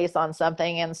that we place on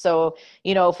something. And so,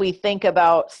 if we think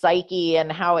about psyche and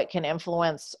how it can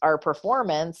influence our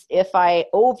performance, if I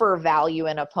overvalue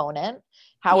an opponent,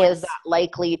 how is that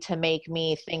likely to make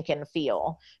me think and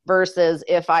feel? Versus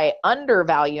if I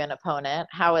undervalue an opponent,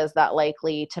 how is that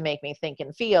likely to make me think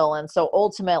and feel? And so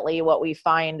ultimately what we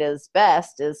find is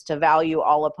best is to value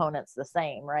all opponents the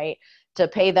same, right? To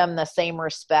pay them the same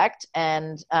respect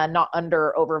and not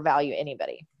overvalue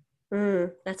anybody.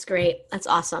 That's great. That's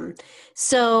awesome.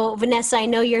 So Vanessa, I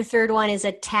know your third one is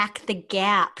attack the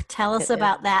gap. Tell us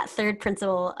about that third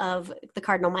principle of the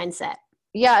Cardinal mindset.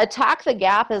 Yeah, attack the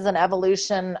gap is an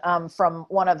evolution from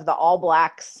one of the All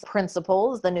Blacks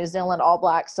principles, the New Zealand All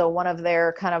Blacks. So one of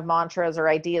their kind of mantras or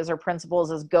ideas or principles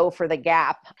is go for the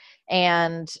gap.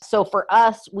 And so for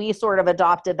us, we sort of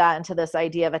adopted that into this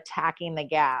idea of attacking the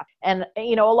gap. And,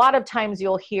 a lot of times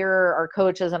you'll hear our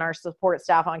coaches and our support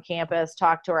staff on campus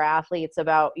talk to our athletes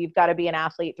about, you've got to be an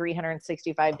athlete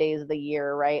 365 days of the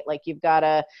year, right? Like it's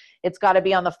got to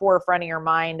be on the forefront of your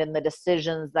mind and the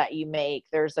decisions that you make.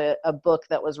 There's a book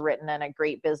that was written and a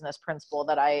great business principle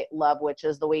that I love, which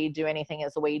is the way you do anything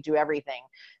is the way you do everything.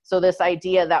 So this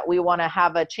idea that we want to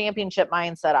have a championship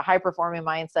mindset, a high performing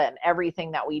mindset in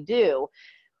everything that we do.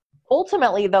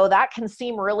 Ultimately, though, that can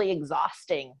seem really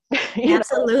exhausting.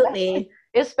 Absolutely.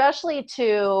 Especially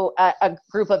to a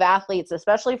group of athletes,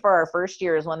 especially for our first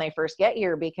years when they first get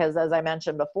here, because as I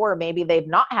mentioned before, maybe they've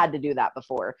not had to do that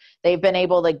before. They've been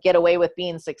able to get away with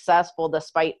being successful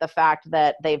despite the fact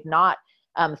that they've not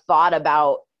thought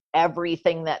about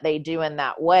everything that they do in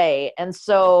that way. And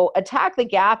so attack the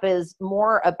gap is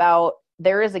more about,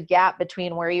 there is a gap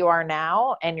between where you are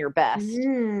now and your best.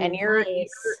 And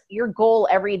your goal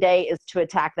every day is to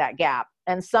attack that gap.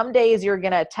 And some days you're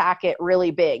going to attack it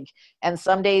really big. And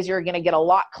some days you're going to get a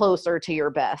lot closer to your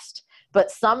best.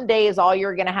 But some days all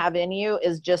you're going to have in you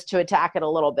is just to attack it a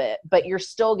little bit. But you're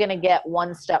still going to get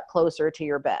one step closer to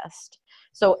your best.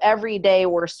 So every day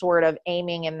we're sort of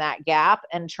aiming in that gap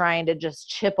and trying to just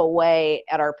chip away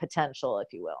at our potential,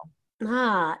 if you will.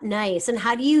 Ah, nice. And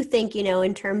how do you think,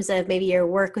 in terms of maybe your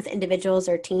work with individuals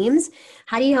or teams,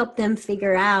 how do you help them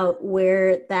figure out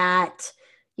where that,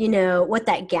 what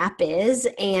that gap is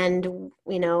and,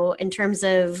 in terms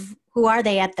of who are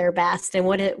they at their best and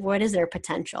what is their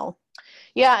potential?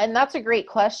 Yeah, and that's a great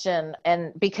question.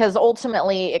 And because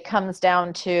ultimately it comes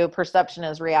down to perception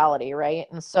is reality, right?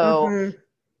 And so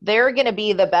they're going to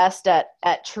be the best at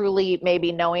truly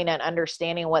maybe knowing and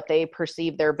understanding what they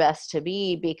perceive their best to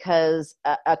be, because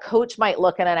a coach might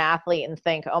look at an athlete and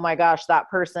think, oh my gosh, that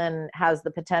person has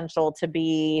the potential to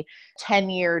be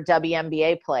 10-year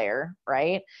WNBA player,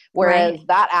 right? Whereas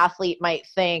that athlete might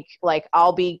think like,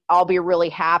 I'll be really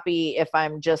happy if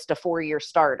I'm just a 4-year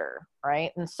starter,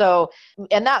 right? And so,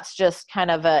 and that's just kind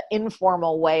of an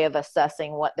informal way of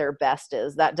assessing what their best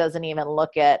is. That doesn't even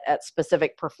look at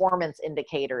specific performance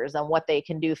indicators and what they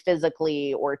can do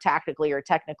physically or tactically or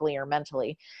technically or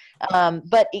mentally.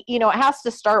 But, it has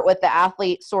to start with the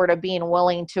athlete sort of being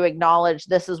willing to acknowledge,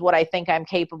 this is what I think I'm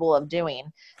capable of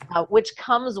doing, which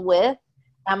comes with,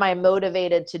 am I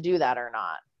motivated to do that or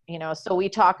not? So we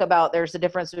talk about there's a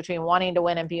difference between wanting to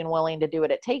win and being willing to do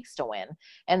what it takes to win.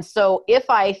 And so if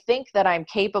I think that I'm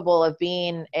capable of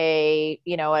being a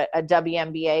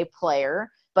WNBA player,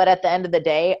 but at the end of the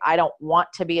day, I don't want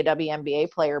to be a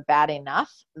WNBA player bad enough,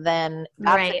 then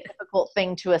that's a difficult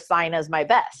thing to assign as my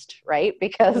best, right?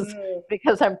 Because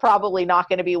I'm probably not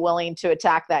going to be willing to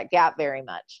attack that gap very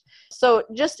much. So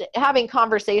just having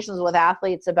conversations with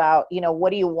athletes about,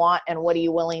 what do you want and what are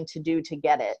you willing to do to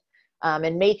get it?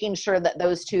 And making sure that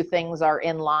those two things are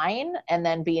in line, and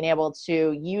then being able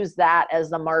to use that as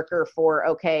the marker for,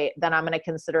 okay, then I'm going to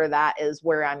consider that as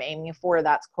where I'm aiming for.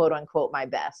 That's quote unquote my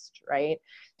best, right?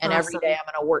 And every day I'm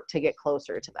going to work to get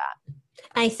closer to that.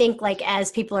 I think like as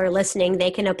people are listening,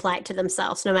 they can apply it to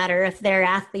themselves, no matter if they're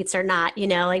athletes or not,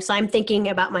 so I'm thinking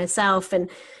about myself and,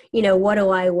 what do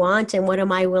I want and what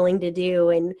am I willing to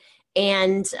do?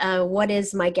 And what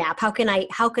is my gap? How can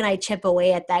I chip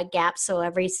away at that gap? So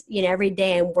every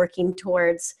day I'm working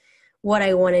towards what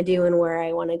I want to do and where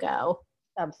I want to go.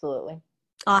 Absolutely.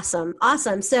 Awesome.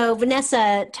 So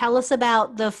Vanessa, tell us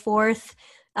about the fourth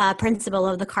principle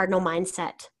of the Cardinal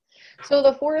mindset. So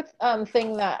the fourth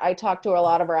thing that I talk to a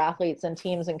lot of our athletes and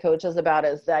teams and coaches about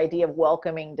is the idea of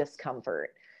welcoming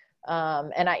discomfort.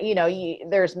 And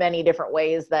there's many different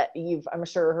ways that I'm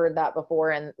sure heard that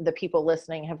before. And the people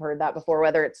listening have heard that before,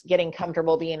 whether it's getting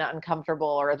comfortable, being uncomfortable,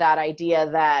 or that idea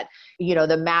that,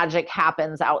 the magic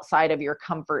happens outside of your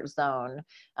comfort zone.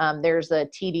 There's a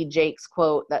TD Jakes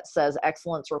quote that says,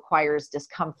 excellence requires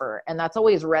discomfort. And that's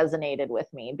always resonated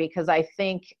with me because I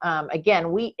think, again,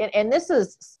 and this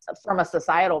is from a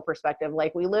societal perspective,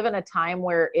 like we live in a time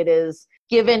where it is,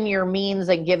 given your means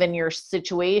and given your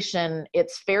situation,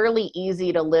 it's fairly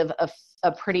easy to live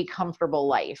a pretty comfortable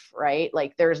life, right?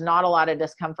 Like there's not a lot of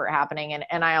discomfort happening.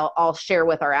 And I'll share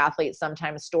with our athletes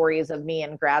sometimes stories of me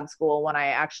in grad school when I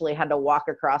actually had to walk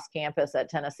across campus at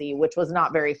Tennessee, which was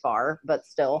not very far, but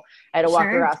still I had to walk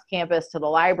across campus to the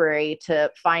library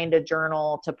to find a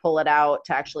journal, to pull it out,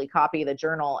 to actually copy the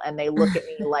journal. And they look at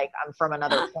me like I'm from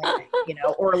another planet,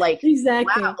 or like,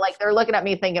 exactly. Wow, like they're looking at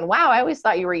me thinking, wow, I always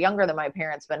thought you were younger than my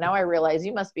parents, but now I realize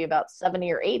you must be about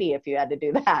 70 or 80 if you had to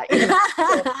do that.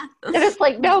 So, it's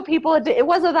like, no, people, it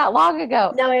wasn't that long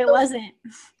ago. No, it wasn't.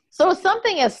 So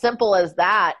something as simple as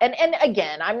that. And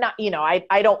again, I'm not,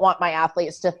 I don't want my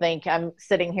athletes to think I'm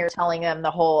sitting here telling them the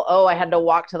whole, I had to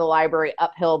walk to the library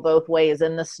uphill both ways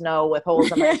in the snow with holes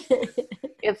in my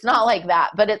It's not like that,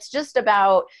 but it's just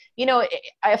about,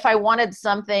 if I wanted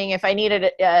something, if I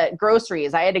needed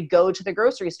groceries, I had to go to the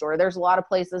grocery store. There's a lot of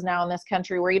places now in this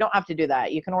country where you don't have to do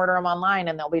that. You can order them online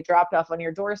and they'll be dropped off on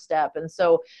your doorstep. And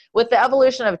so with the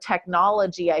evolution of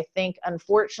technology, I think,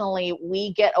 unfortunately,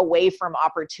 we get away from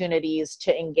opportunities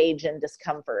to engage in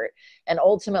discomfort, and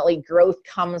ultimately growth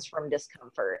comes from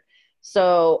discomfort.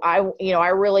 So I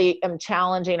really am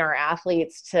challenging our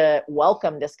athletes to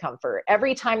welcome discomfort.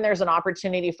 Every time there's an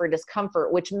opportunity for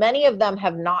discomfort, which many of them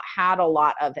have not had a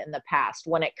lot of in the past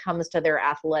when it comes to their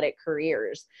athletic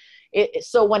careers.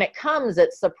 So when it comes,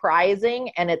 it's surprising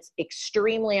and it's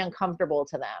extremely uncomfortable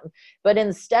to them. But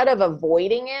instead of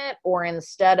avoiding it, or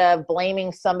instead of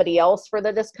blaming somebody else for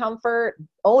the discomfort,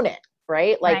 own it.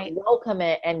 Right? Like welcome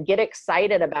it and get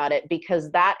excited about it,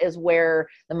 because that is where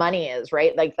the money is,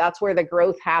 right? Like that's where the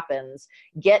growth happens.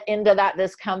 Get into that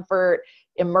discomfort,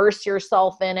 immerse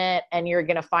yourself in it, and you're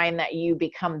going to find that you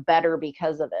become better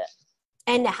because of it.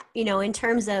 And, in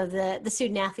terms of the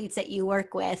student athletes that you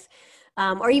work with,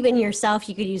 or even yourself,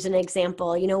 you could use an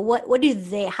example,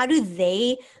 how do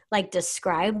they like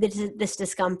describe this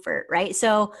discomfort, right?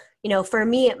 So, for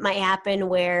me, it might happen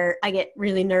where I get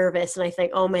really nervous and I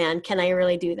think, oh man, can I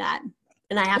really do that?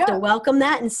 And I have to welcome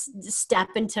that and step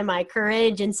into my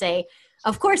courage and say,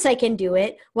 of course I can do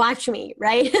it. Watch me,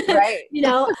 right? Right.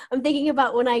 I'm thinking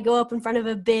about when I go up in front of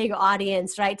a big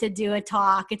audience, right, to do a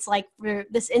talk. It's like for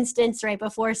this instance right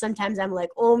before, sometimes I'm like,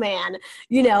 oh man,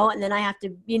 and then I have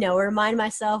to, remind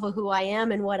myself of who I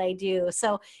am and what I do.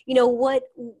 So, what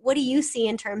do you see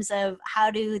in terms of how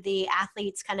do the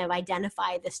athletes kind of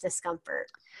identify this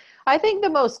discomfort? I think the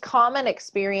most common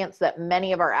experience that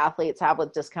many of our athletes have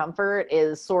with discomfort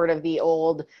is sort of the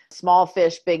old small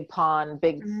fish, big pond,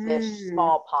 big fish,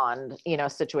 small pond,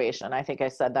 situation. I think I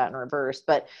said that in reverse,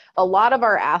 but a lot of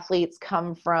our athletes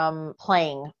come from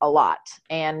playing a lot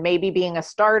and maybe being a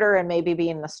starter and maybe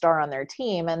being the star on their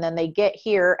team. And then they get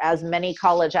here, as many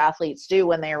college athletes do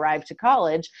when they arrive to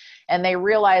college, and they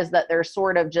realize that they're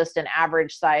sort of just an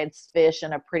average sized fish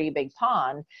in a pretty big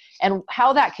pond. And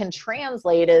how that can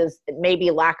translate is maybe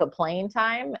lack of playing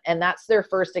time. And that's their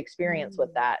first experience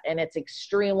with that. And it's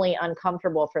extremely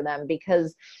uncomfortable for them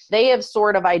because they have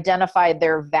sort of identified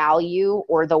their value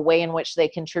or the way in which they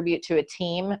contribute to a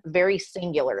team very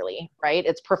singularly, right?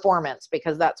 It's performance,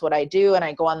 because that's what I do. And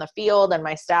I go on the field and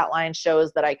my stat line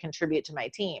shows that I contribute to my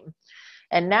team.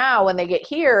 And now when they get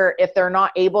here, if they're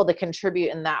not able to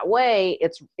contribute in that way,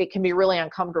 it can be really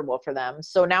uncomfortable for them.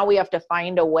 So now we have to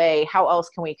find a way, how else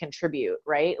can we contribute,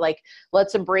 right? Like,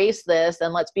 let's embrace this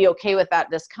and let's be okay with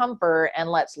that discomfort, and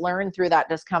let's learn through that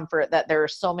discomfort that there are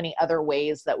so many other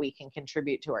ways that we can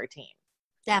contribute to our team.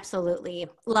 Absolutely.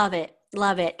 Love it.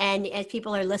 Love it. And as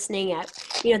people are listening,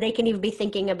 they can even be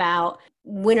thinking about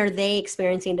when are they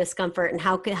experiencing discomfort and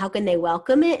how can they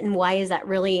welcome it, and why is that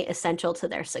really essential to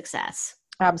their success?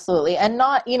 Absolutely. And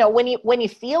not, when you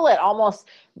feel it, almost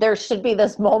there should be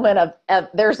this moment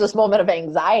there's this moment of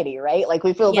anxiety, right? Like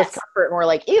we feel discomfort and we're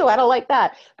like, ew, I don't like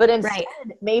that. But instead,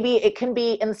 maybe it can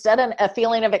be instead a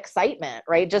feeling of excitement,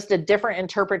 right? Just a different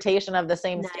interpretation of the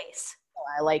same. Nice.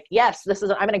 I like, yes,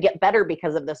 I'm going to get better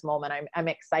because of this moment. I'm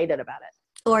excited about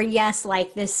it. Or yes,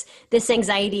 like this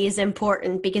anxiety is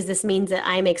important because this means that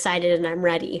I'm excited and I'm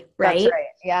ready, That's right? right.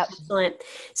 Yep. Excellent.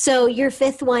 So your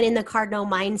fifth one in the cardinal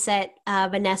mindset,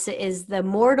 Vanessa, is the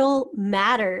mortal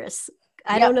matters.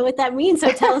 I Yep. don't know what that means,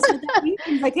 so tell us what that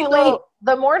means. I can't wait. So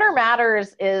the mortar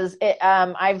matters is it,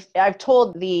 I've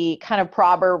told the kind of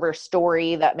proverb or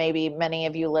story that maybe many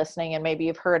of you listening and maybe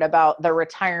you've heard about the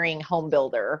retiring home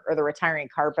builder or the retiring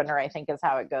carpenter, I think is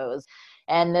how it goes.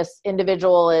 And this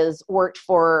individual is worked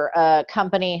for a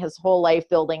company his whole life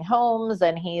building homes,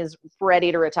 and he's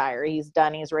ready to retire. He's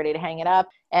done. He's ready to hang it up,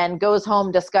 and goes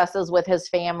home, discusses with his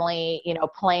family,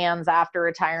 plans after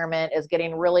retirement, is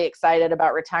getting really excited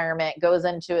about retirement, goes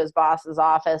into his boss's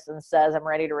office and says, I'm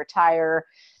ready to retire.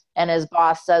 And his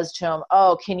boss says to him,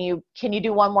 oh, can you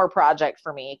do one more project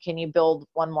for me? Can you build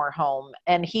one more home?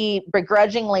 And he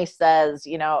begrudgingly says,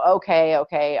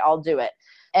 okay, I'll do it.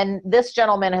 And this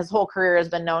gentleman, his whole career has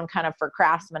been known kind of for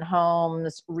craftsman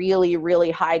homes, really,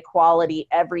 really high quality,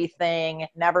 everything,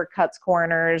 never cuts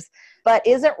corners, but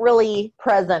isn't really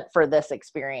present for this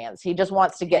experience. He just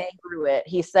wants to get through it.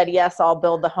 He said, yes, I'll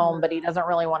build the home, but he doesn't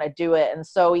really want to do it. And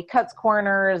so he cuts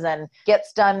corners and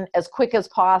gets done as quick as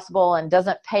possible and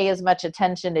doesn't pay as much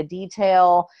attention to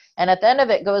detail. And at the end of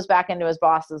it, goes back into his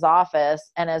boss's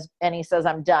office and he says,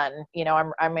 I'm done.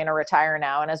 I'm going to retire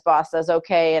now. And his boss says,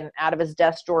 okay. And out of his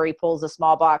desk drawer, he pulls a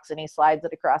small box and he slides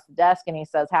it across the desk and he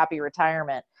says, happy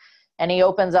retirement. And he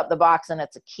opens up the box and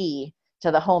it's a key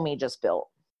to the home he just built.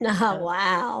 Oh,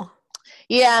 wow.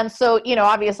 Yeah. And so,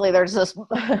 obviously there's this,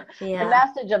 the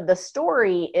message of the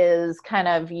story is kind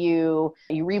of you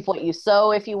reap what you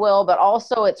sow, if you will, but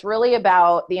also it's really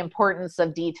about the importance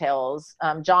of details.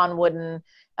 John Wooden,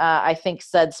 I think,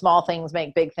 said small things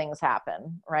make big things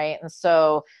happen. Right. And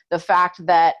so the fact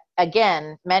that,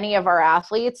 again, many of our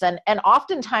athletes and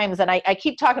oftentimes, and I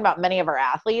keep talking about many of our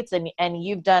athletes and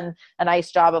you've done a nice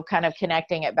job of kind of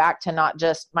connecting it back to not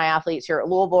just my athletes here at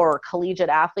Louisville or collegiate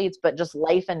athletes, but just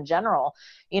life in general.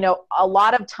 A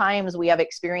lot of times we have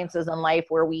experiences in life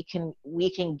where we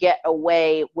can get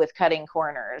away with cutting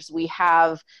corners. We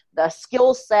have the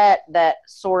skill set that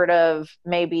sort of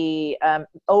maybe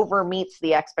over meets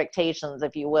the expectations,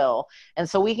 if you will. And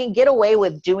so we can get away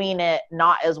with doing it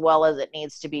not as well as it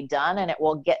needs to be done, and it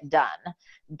will get done.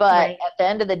 But at the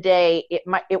end of the day,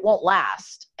 it won't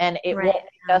last, and it won't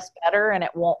make us better, and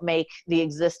it won't make the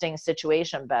existing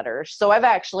situation better. So I've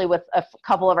actually, with a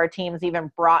couple of our teams,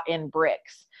 even brought in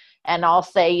bricks. And I'll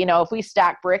say, if we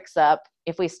stack bricks up,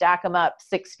 if we stack them up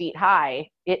 6 feet high,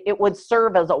 it would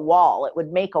serve as a wall. It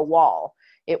would make a wall.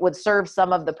 It would serve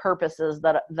some of the purposes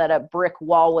that a brick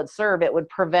wall would serve. It would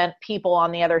prevent people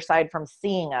on the other side from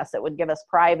seeing us. It would give us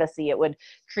privacy. It would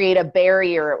create a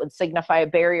barrier. It would signify a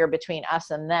barrier between us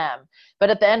and them.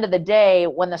 But at the end of the day,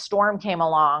 when the storm came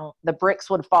along, the bricks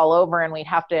would fall over and we'd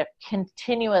have to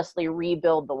continuously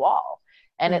rebuild the wall.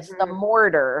 And it's the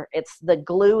mortar, it's the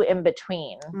glue in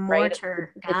between.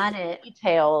 Mortar, right? Got it.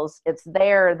 Details, it's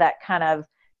there that kind of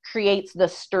creates the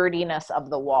sturdiness of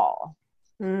the wall.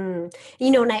 And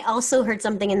I also heard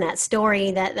something in that story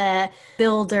that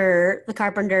the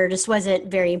carpenter just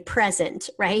wasn't very present,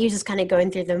 right? He was just kind of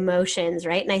going through the motions,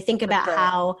 right? And I think about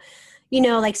how,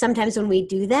 like sometimes when we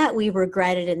do that, we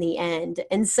regret it in the end.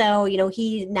 And so,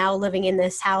 he's now living in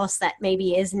this house that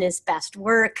maybe isn't his best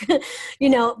work,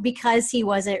 because he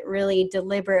wasn't really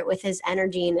deliberate with his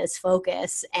energy and his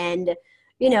focus and,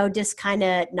 just kind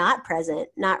of not present,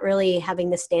 not really having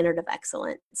the standard of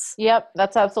excellence. Yep,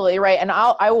 that's absolutely right. And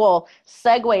I will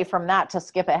segue from that to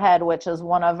skip ahead, which is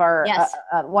one of our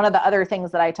one of the other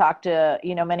things that I talk to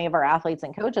many of our athletes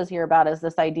and coaches here about is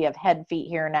this idea of head, feet,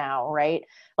 here, now, right?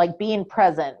 Like being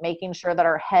present, making sure that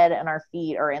our head and our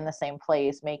feet are in the same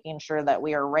place, making sure that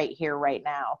we are right here, right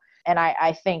now. And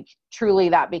I think truly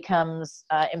that becomes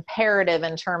imperative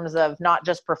in terms of not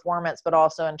just performance, but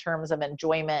also in terms of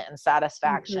enjoyment and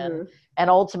satisfaction and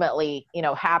ultimately,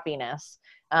 happiness.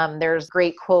 There's a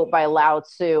great quote by Lao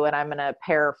Tzu, and I'm going to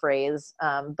paraphrase,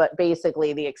 but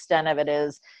basically the extent of it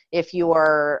is, if you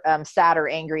are sad or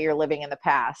angry, you're living in the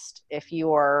past. If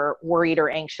you are worried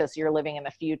or anxious, you're living in the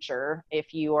future.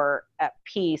 If you are at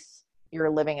peace,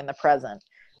 you're living in the present.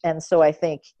 And so I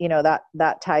think,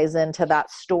 that ties into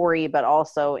that story, but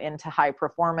also into high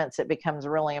performance. It becomes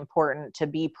really important to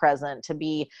be present, to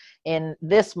be in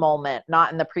this moment,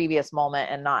 not in the previous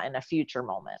moment and not in a future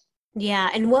moment. Yeah.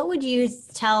 And what would you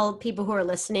tell people who are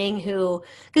listening who,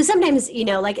 because sometimes,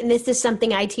 like, and this is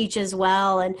something I teach as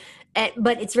well.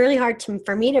 But it's really hard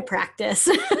for me to practice,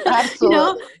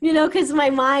 Absolutely. because my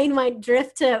mind might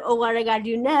drift to, oh, what I got to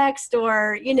do next,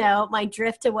 or, might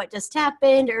drift to what just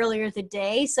happened earlier the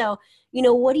day. So,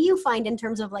 what do you find in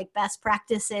terms of like best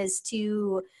practices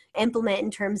to implement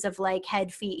in terms of like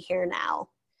head, feet, here, now?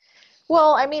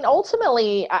 Well, I mean,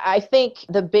 ultimately, I think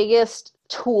the biggest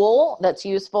tool that's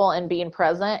useful in being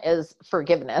present is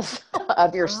forgiveness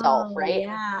of yourself, Oh, right?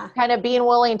 yeah. Kind of being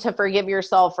willing to forgive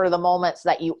yourself for the moments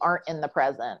that you aren't in the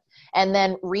present, and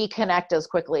then reconnect as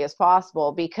quickly as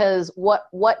possible. Because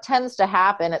what tends to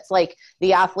happen, it's like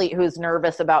the athlete who's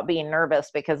nervous about being nervous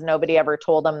because nobody ever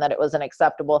told them that it was an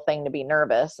acceptable thing to be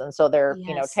nervous, and so they're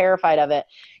Yes. terrified of it.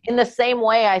 In the same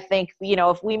way, I think,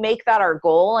 if we make that our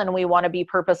goal and we want to be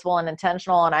purposeful and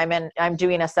intentional, and I'm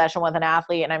doing a session with an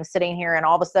athlete and I'm sitting here and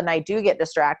all of a sudden I do get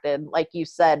distracted, like you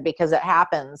said, because it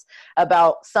happens,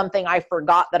 about something I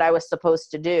forgot that I was supposed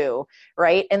to do,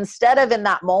 right? Instead of in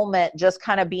that moment just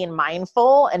kind of being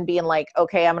mindful and being like,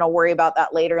 okay, I'm going to worry about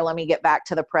that later. Let me get back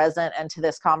to the present and to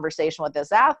this conversation with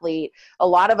this athlete. A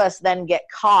lot of us then get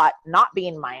caught not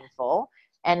being mindful,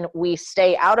 and we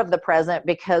stay out of the present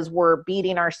because we're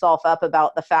beating ourselves up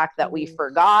about the fact that we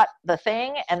forgot the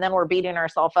thing, and then we're beating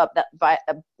ourselves up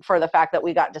for the fact that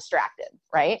we got distracted,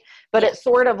 right? But it's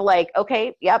sort of like,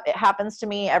 okay, yep, it happens to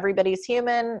me. Everybody's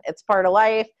human. It's part of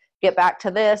life. Get back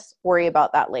to this. Worry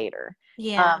about that later.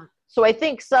 Yeah. So I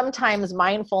think sometimes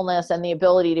mindfulness and the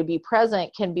ability to be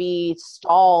present can be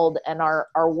stalled, and our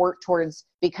work towards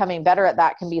becoming better at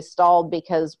that can be stalled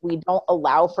because we don't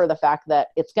allow for the fact that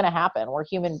it's going to happen. We're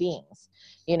human beings,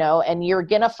 and you're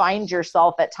going to find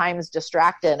yourself at times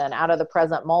distracted and out of the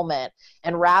present moment.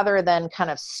 And rather than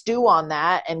kind of stew on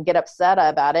that and get upset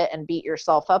about it and beat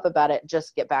yourself up about it,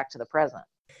 just get back to the present.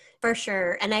 For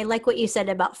sure. And I like what you said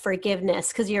about forgiveness,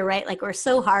 because you're right. Like, we're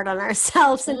so hard on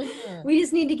ourselves, and Mhm. we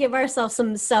just need to give ourselves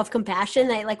some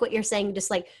self-compassion. I like what you're saying, just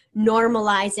like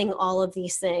normalizing all of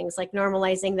these things, like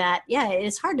normalizing that, yeah, it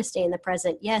is hard to stay in the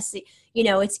present. Yes.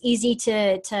 It's easy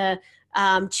to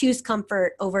choose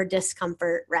comfort over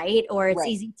discomfort, right? Or it's Right.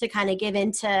 easy to kind of give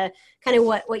into kind of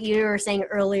what you were saying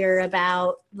earlier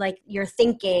about like your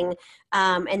thinking,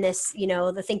 and this,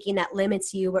 the thinking that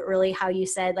limits you, but really how you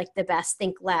said like the best,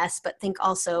 think less, but think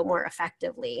also more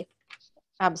effectively.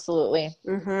 Absolutely.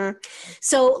 Mm-hmm.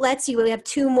 So let's see, we have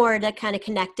two more to kind of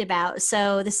connect about.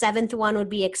 So the seventh one would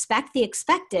be expect the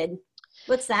expected.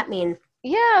 What's that mean?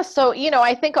 Yeah. So,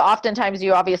 I think oftentimes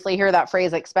you obviously hear that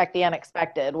phrase, expect the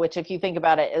unexpected, which if you think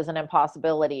about it is an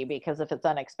impossibility, because if it's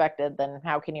unexpected, then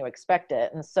how can you expect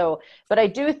it? And so, but I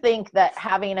do think that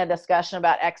having a discussion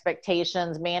about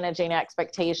expectations, managing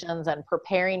expectations, and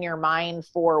preparing your mind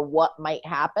for what might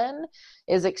happen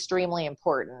is extremely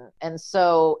important. And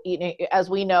so,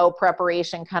 as we know,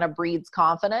 preparation kind of breeds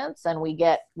confidence, and we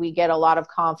get a lot of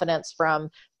confidence from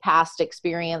past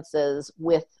experiences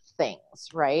with things,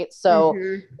 right? So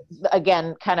Mm-hmm.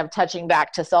 again, kind of touching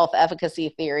back to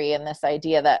self-efficacy theory and this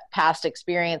idea that past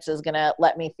experience is going to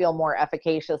let me feel more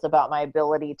efficacious about my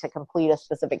ability to complete a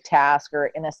specific task or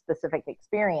in a specific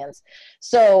experience.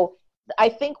 So I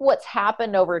think what's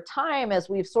happened over time is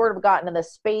we've sort of gotten to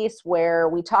this space where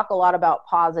we talk a lot about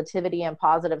positivity and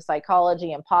positive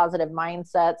psychology and positive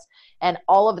mindsets, and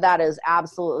all of that is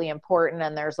absolutely important.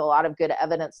 And there's a lot of good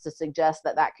evidence to suggest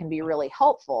that that can be really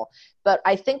helpful. But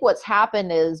I think what's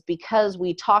happened is because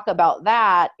we talk about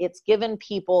that, it's given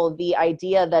people the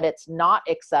idea that it's not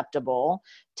acceptable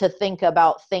to think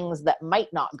about things that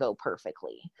might not go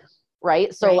perfectly.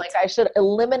 Right. So Right. like I should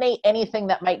eliminate anything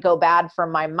that might go bad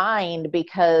from my mind,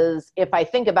 because if I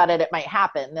think about it, it might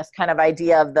happen. This kind of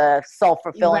idea of the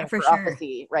self-fulfilling Right, for sure.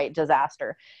 prophecy, right?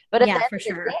 Disaster. But at the Yeah, end for of the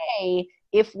sure. day,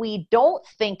 if we don't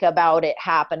think about it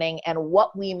happening and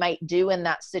what we might do in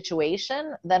that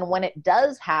situation, then when it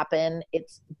does happen,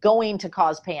 it's going to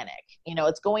cause panic.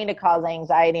 It's going to cause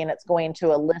anxiety, and it's going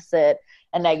to elicit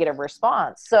a negative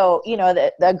response. So,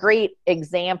 the great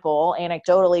example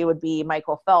anecdotally would be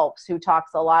Michael Phelps, who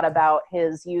talks a lot about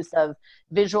his use of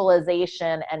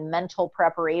visualization and mental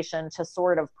preparation to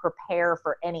sort of prepare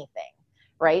for anything.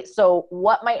 Right? So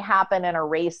what might happen in a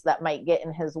race that might get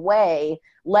in his way?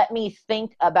 Let me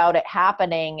think about it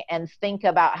happening and think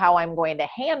about how I'm going to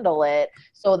handle it,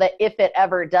 so that if it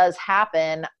ever does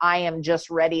happen, I am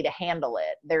just ready to handle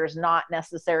it. There's not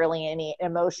necessarily any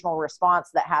emotional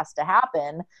response that has to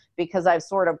happen, because I've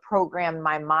sort of programmed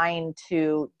my mind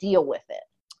to deal with it.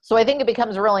 So I think it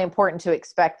becomes really important to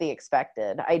expect the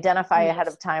expected. Identify ahead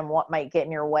Yes. of time what might get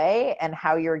in your way and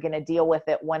how you're going to deal with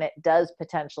it when it does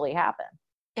potentially happen.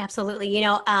 Absolutely.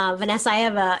 Vanessa, I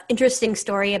have an interesting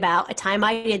story about a time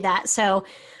I did that. So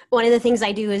one of the things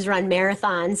I do is run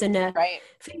marathons. And a Right.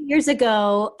 few years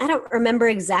ago, I don't remember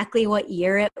exactly what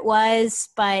year it was,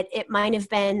 but it might have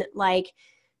been like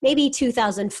maybe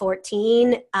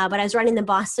 2014. But I was running the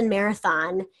Boston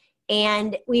Marathon.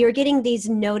 And we were getting these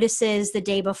notices the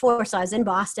day before. So I was in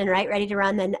Boston, right, ready to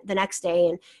run the next day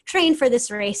and train for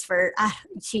this race for,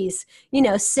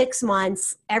 6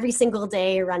 months, every single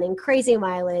day, running crazy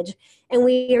mileage. And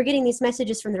we were getting these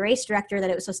messages from the race director that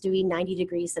it was supposed to be 90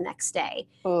 degrees the next day.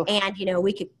 Oof. And,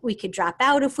 we could drop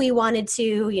out if we wanted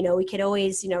to, we could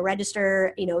always,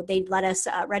 register, they'd let us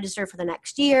register for the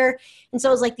next year. And so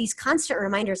it was like these constant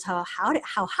reminders how hot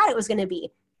it was going to be.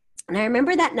 And I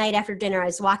remember that night after dinner, I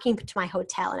was walking to my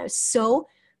hotel and I was so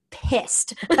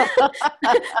pissed.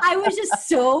 I was just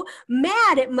so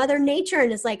mad at Mother Nature.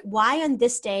 And it's like, why on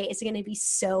this day is it going to be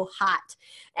so hot?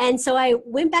 And so I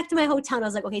went back to my hotel and I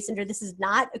was like, okay, Cindra, this is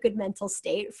not a good mental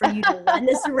state for you to run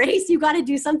this race. You got to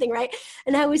do something, right?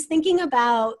 And I was thinking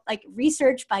about like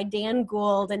research by Dan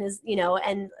Gould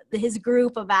and his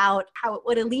group about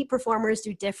what elite performers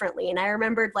do differently. And I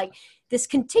remembered like this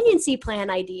contingency plan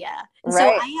idea. And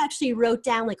Right. so I actually wrote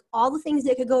down like all the things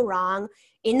that could go wrong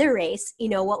in the race.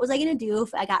 What was I going to do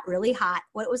if I got really hot?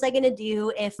 What was I going to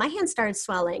do if my hands started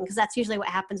swelling? Because that's usually what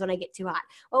happens when I get too hot.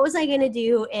 What was I going to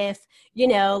do if,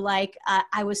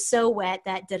 I was so wet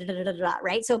that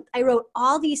right? So I wrote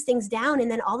all these things down,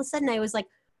 and then all of a sudden I was like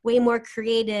way more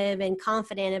creative and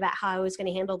confident about how I was going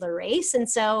to handle the race. And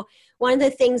so one of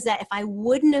the things that if I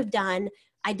wouldn't have done,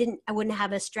 I wouldn't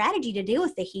have a strategy to deal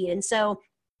with the heat. And so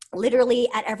literally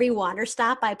at every water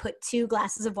stop, I put 2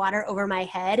 glasses of water over my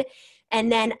head. And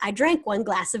then I drank 1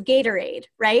 glass of Gatorade,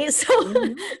 right? So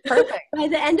Perfect. by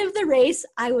the end of the race,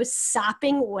 I was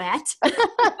sopping wet.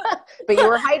 But you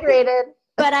were hydrated.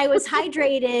 But I was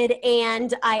hydrated,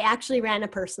 and I actually ran a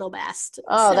personal best.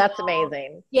 Oh, So, that's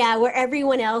amazing. yeah, where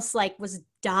everyone else like was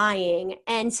dying.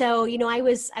 And so, I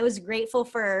was grateful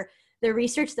for the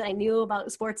research that I knew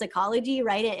about sports psychology,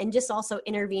 right? And just also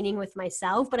intervening with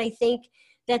myself. But I think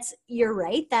you're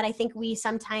right, that I think we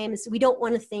don't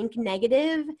want to think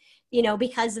negative,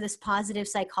 because of this positive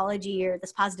psychology or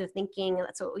this positive thinking.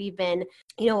 That's what we've been,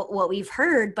 what we've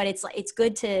heard, but it's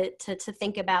good to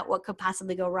think about what could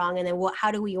possibly go wrong. And then how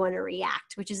do we want to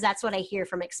react, that's what I hear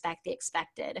from Expect the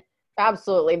Expected.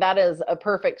 Absolutely. That is a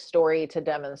perfect story to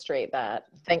demonstrate that.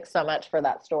 Thanks so much for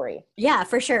that story. Yeah,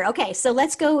 for sure. Okay. So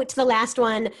let's go to the last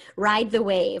one, Ride the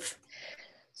Wave.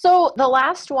 So the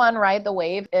last one, Ride the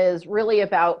Wave, is really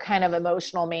about kind of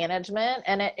emotional management.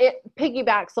 And it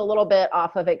piggybacks a little bit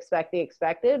off of Expect the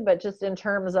Expected, but just in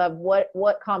terms of what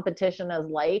competition is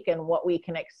like and what we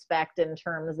can expect in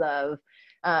terms of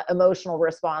emotional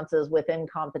responses within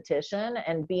competition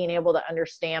and being able to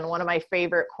understand. One of my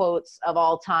favorite quotes of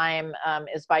all time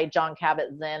is by Jon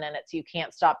Kabat-Zinn, and it's, "You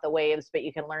can't stop the waves, but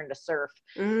you can learn to surf."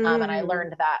 And I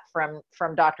learned that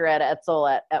from Dr. Ed Etzel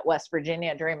at West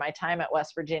Virginia during my time at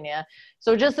West Virginia.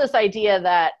 So just this idea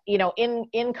that,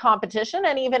 in competition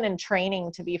and even in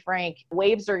training, to be frank,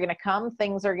 waves are going to come,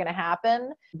 things are going to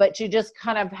happen, but you just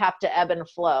kind of have to ebb and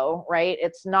flow, right?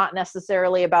 It's not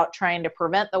necessarily about trying to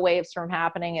prevent the waves from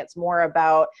happening. It's more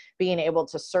about being able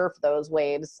to surf those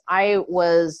waves. I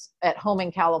was at home in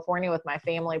California with my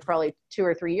family probably 2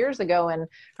 or 3 years ago and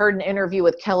heard an interview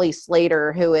with Kelly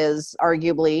Slater, who is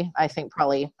arguably, I think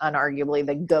probably unarguably,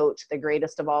 the GOAT, the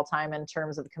greatest of all time in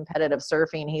terms of competitive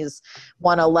surfing. He's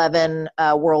won 11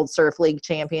 World Surf League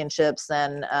championships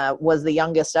and was the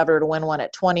youngest ever to win one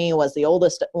at 20, was the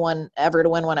oldest one ever to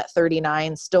win one at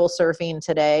 39, still surfing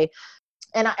today.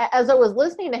 And as I was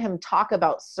listening to him talk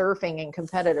about surfing and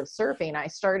competitive surfing, I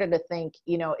started to think,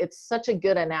 it's such a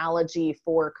good analogy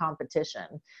for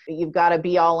competition. You've got to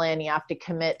be all in. You have to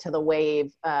commit to the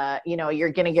wave.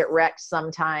 You're going to get wrecked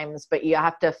sometimes, but you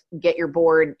have to get your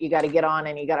board. You got to get on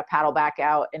and you got to paddle back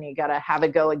out and you got to have a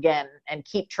go again and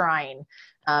keep trying.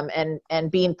 And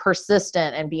being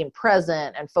persistent and being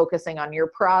present and focusing on your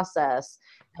process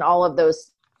and all of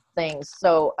those things.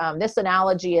 So this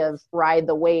analogy of ride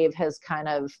the wave has kind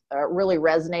of really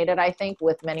resonated, I think,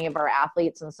 with many of our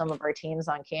athletes and some of our teams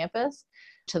on campus,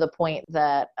 to the point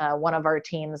that one of our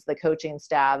teams, the coaching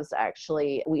staffs,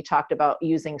 actually, we talked about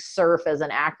using SURF as an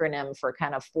acronym for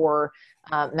kind of 4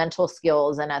 mental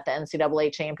skills. And at the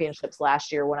NCAA championships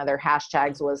last year, one of their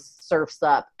hashtags was Surfs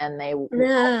Up, and they wore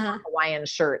Hawaiian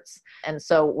shirts. And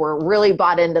so we're really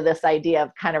bought into this idea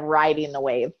of kind of riding the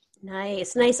wave.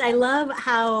 Nice, nice. I love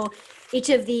how each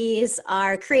of these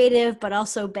are creative, but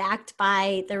also backed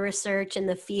by the research in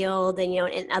the field and,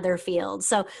 in other fields.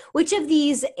 So which of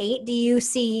these 8 do you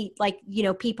see,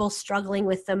 people struggling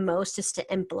with the most just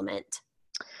to implement?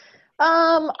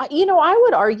 I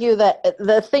would argue that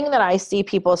the thing that I see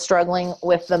people struggling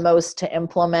with the most to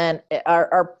implement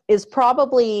is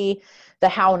probably the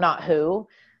how, not who.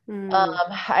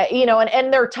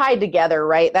 And they're tied together,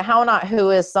 right? The how, not who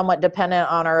is somewhat dependent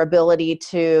on our ability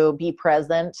to be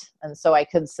present. And so I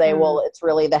could say, well, it's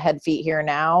really the head, feet, here,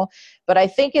 now. But I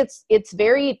think it's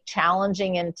very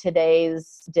challenging in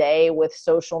today's day with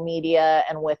social media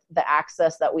and with the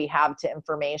access that we have to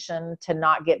information to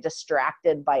not get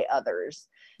distracted by others.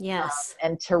 Yes.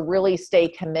 And to really stay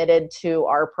committed to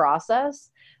our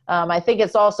process. I think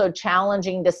it's also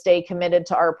challenging to stay committed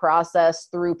to our process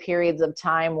through periods of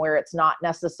time where it's not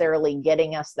necessarily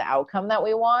getting us the outcome that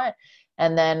we want.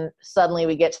 And then suddenly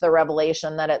we get to the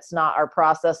revelation that it's not our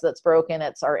process that's broken,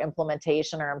 it's our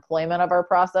implementation or employment of our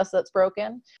process that's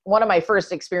broken. One of my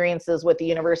first experiences with the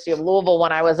University of Louisville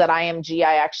when I was at IMG,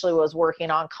 I actually was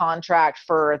working on contract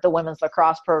for the women's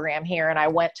lacrosse program here, and I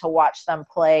went to watch them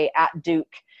play at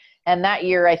Duke. And that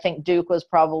year, I think Duke was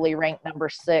probably ranked number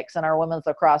 6, and our women's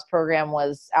lacrosse program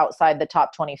was outside the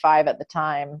top 25 at the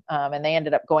time. And they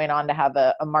ended up going on to have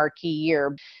a marquee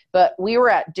year. But we were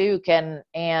at Duke, and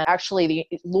actually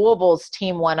the Louisville's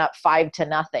team went up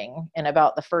 5-0 in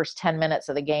about the first 10 minutes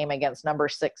of the game against number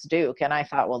 6 Duke. And I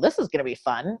thought, well, this is going to be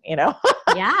fun,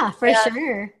 Yeah, for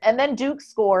sure. And then Duke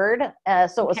scored.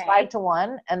 So it was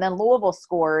 5-1, and then Louisville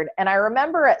scored. And I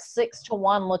remember at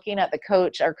 6-1 looking at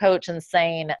our coach, and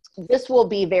saying, this will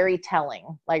be very telling.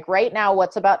 Like right now,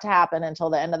 what's about to happen until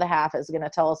the end of the half is going to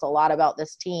tell us a lot about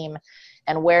this team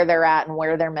and where they're at and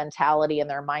where their mentality and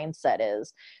their mindset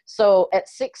is. So at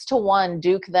 6-1,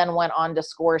 Duke then went on to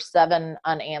score 7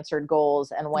 unanswered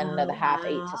goals and went into the half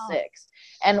 8-6.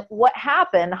 And what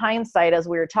happened, hindsight, as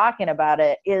we were talking about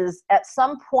it, is at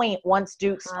some point, once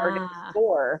Duke started to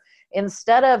score,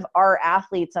 instead of our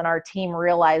athletes and our team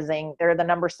realizing they're the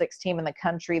number 6 team in the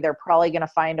country, they're probably going to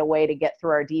find a way to get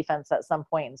through our defense at some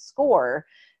point and score.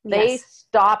 They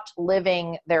stopped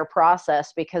living their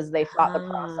process because they thought the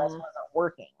process wasn't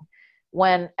working.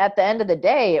 When at the end of the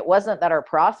day, it wasn't that our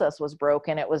process was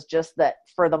broken. It was just that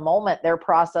for the moment, their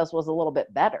process was a little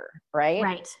bit better, right?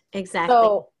 Right, exactly.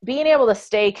 So being able to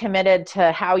stay committed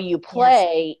to how you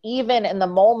play, even in the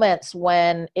moments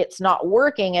when it's not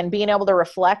working, and being able to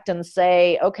reflect and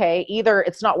say, okay, either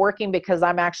it's not working because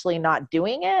I'm actually not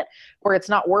doing it, or it's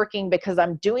not working because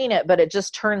I'm doing it, but it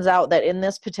just turns out that in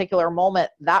this particular moment,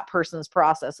 that person's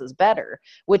process is better,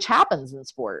 which happens in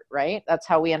sport, right? That's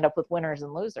how we end up with winners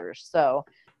and losers. So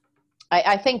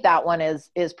I think that one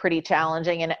is pretty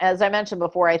challenging. And as I mentioned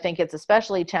before, I think it's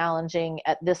especially challenging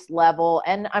at this level.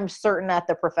 And I'm certain at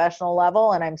the professional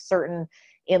level, and I'm certain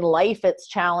in life it's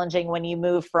challenging when you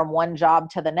move from one job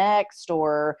to the next,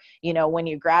 or, when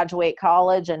you graduate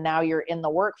college and now you're in the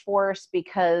workforce,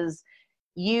 because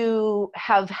you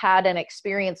have had an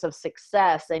experience of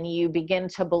success and you begin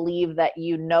to believe that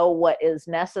you know what is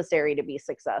necessary to be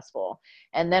successful.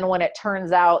 And then when it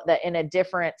turns out that in a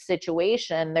different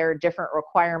situation, there are different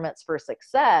requirements for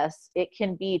success, it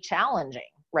can be challenging,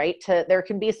 right? There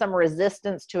can be some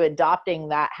resistance to adopting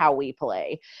that how we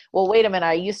play. Well, wait a minute,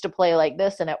 I used to play like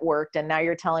this and it worked, and now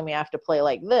you're telling me I have to play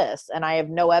like this, and I have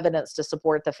no evidence to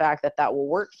support the fact that that will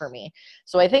work for me.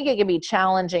 So I think it can be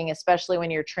challenging, especially when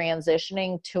you're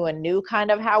transitioning to a new kind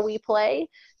of how we play,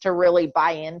 to really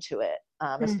buy into it,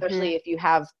 especially if you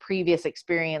have previous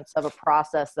experience of a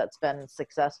process that's been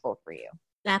successful for you.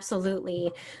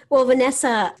 Absolutely. Well,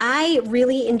 Vanessa, I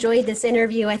really enjoyed this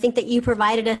interview. I think that you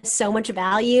provided us so much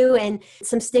value and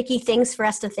some sticky things for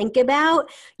us to think about.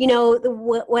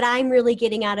 What I'm really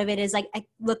getting out of it is I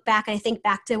look back and I think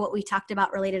back to what we talked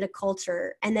about related to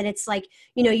culture. And then it's like,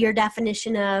 your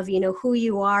definition of, who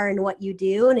you are and what you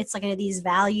do. And it's like these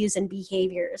values and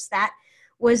behaviors that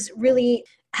was really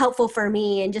helpful for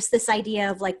me. And just this idea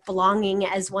of belonging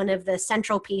as one of the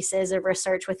central pieces of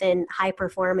research within high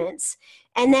performance.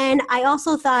 And then I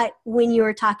also thought when you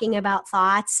were talking about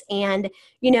thoughts and,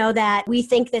 that we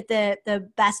think that the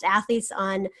best athletes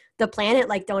on the planet,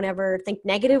 don't ever think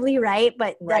negatively, right?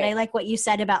 But that I like what you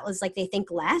said about was they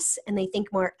think less and they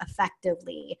think more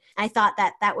effectively. I thought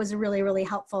that was really, really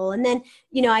helpful. And then,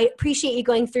 I appreciate you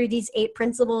going through these 8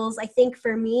 principles. I think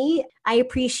for me, I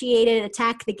appreciated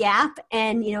Attack the Gap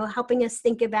and, helping us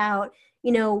think about,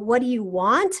 what do you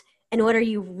want? and what are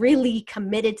you really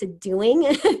committed to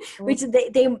doing, which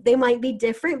they might be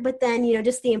different, but then,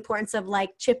 just the importance of like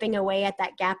chipping away at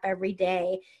that gap every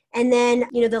day. And then,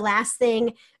 the last thing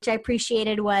which I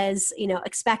appreciated was,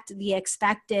 expect the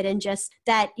expected, and just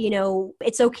that,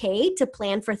 it's okay to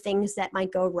plan for things that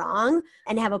might go wrong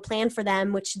and have a plan for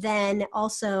them, which then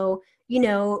also,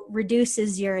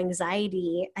 reduces your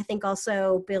anxiety. I think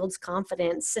also builds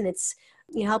confidence, and it's,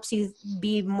 helps you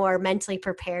be more mentally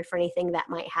prepared for anything that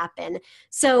might happen.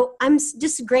 So I'm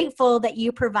just grateful that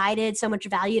you provided so much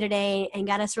value today and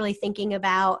got us really thinking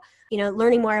about,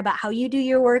 learning more about how you do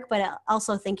your work, but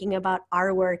also thinking about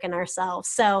our work and ourselves.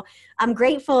 So I'm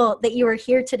grateful that you were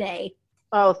here today.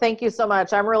 Oh, thank you so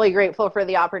much. I'm really grateful for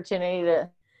the opportunity to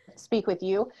speak with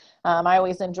you. I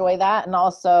always enjoy that, and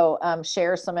also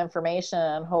share some information,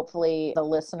 and hopefully the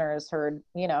listeners heard,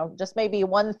 just maybe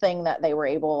one thing that they were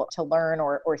able to learn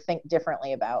or think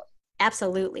differently about.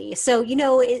 Absolutely. So,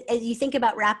 as you think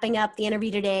about wrapping up the interview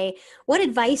today, what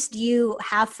advice do you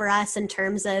have for us in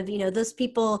terms of, those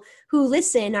people who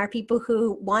listen are people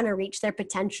who want to reach their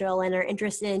potential and are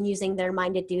interested in using their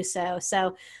mind to do so?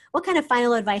 So what kind of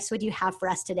final advice would you have for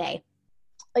us today?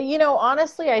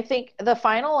 Honestly, I think the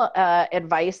final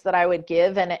advice that I would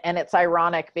give, and it's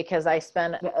ironic because I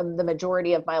spent the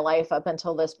majority of my life up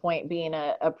until this point being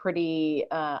a pretty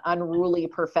unruly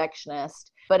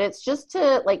perfectionist, but it's just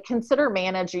to consider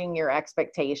managing your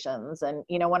expectations. And,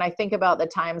 when I think about the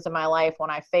times in my life when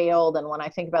I failed, and when I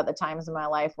think about the times in my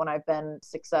life when I've been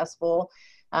successful,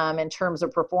 in terms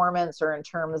of performance or in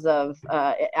terms of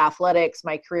athletics,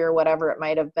 my career, whatever it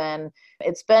might have been.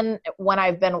 It's been when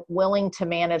I've been willing to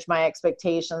manage my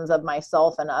expectations of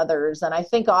myself and others. And I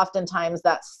think oftentimes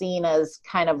that's seen as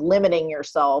kind of limiting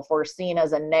yourself, or seen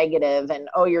as a negative, and,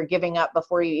 oh, you're giving up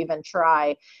before you even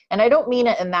try. And I don't mean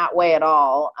it in that way at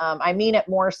all. I mean it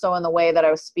more so in the way that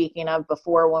I was speaking of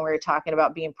before when we were talking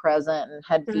about being present and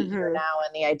head, feet, here, now,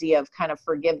 and the idea of kind of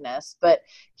forgiveness. But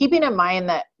keeping in mind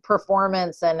that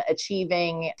performance and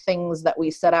achieving things that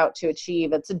we set out to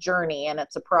achieve, it's a journey and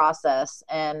it's a process.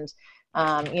 And,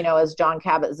 as Jon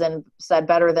Kabat-Zinn said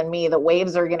better than me, the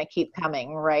waves are going to keep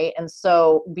coming, right? And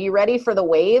so be ready for the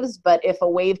waves, but if a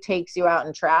wave takes you out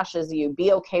and trashes you,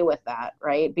 be okay with that,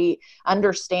 right?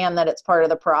 Understand that it's part of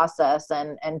the process,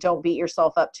 and don't beat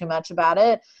yourself up too much about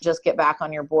it. Just get back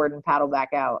on your board and paddle back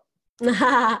out.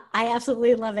 I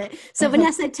absolutely love it. So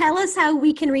Vanessa, tell us how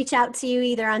we can reach out to you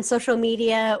either on social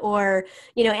media or,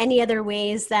 any other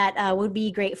ways that would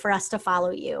be great for us to follow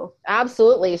you.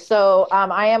 Absolutely. So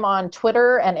I am on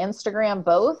Twitter and Instagram,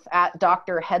 both at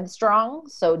Dr. Headstrong.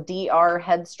 So Dr.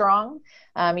 Headstrong.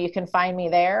 You can find me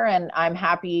there, and I'm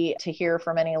happy to hear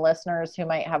from any listeners who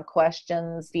might have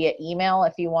questions via email.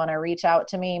 If you want to reach out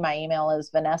to me, my email is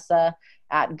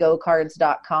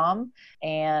vanessa@gocards.com.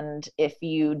 And if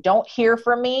you don't hear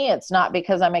from me, it's not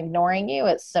because I'm ignoring you.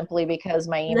 It's simply because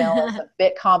my email is a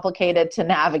bit complicated to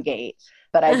navigate,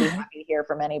 but I'd be happy to hear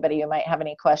from anybody who might have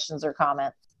any questions or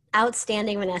comments.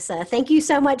 Outstanding, Vanessa. Thank you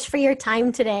so much for your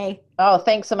time today. Oh,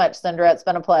 thanks so much, Cindra. It's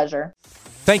been a pleasure.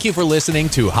 Thank you for listening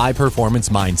to High Performance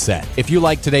Mindset. If you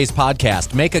like today's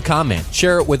podcast, make a comment,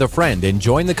 share it with a friend, and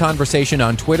join the conversation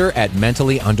on Twitter at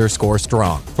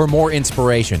mentally_strong. For more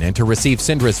inspiration and to receive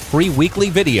Cindra's free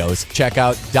weekly videos, check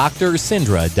out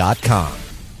drcindra.com.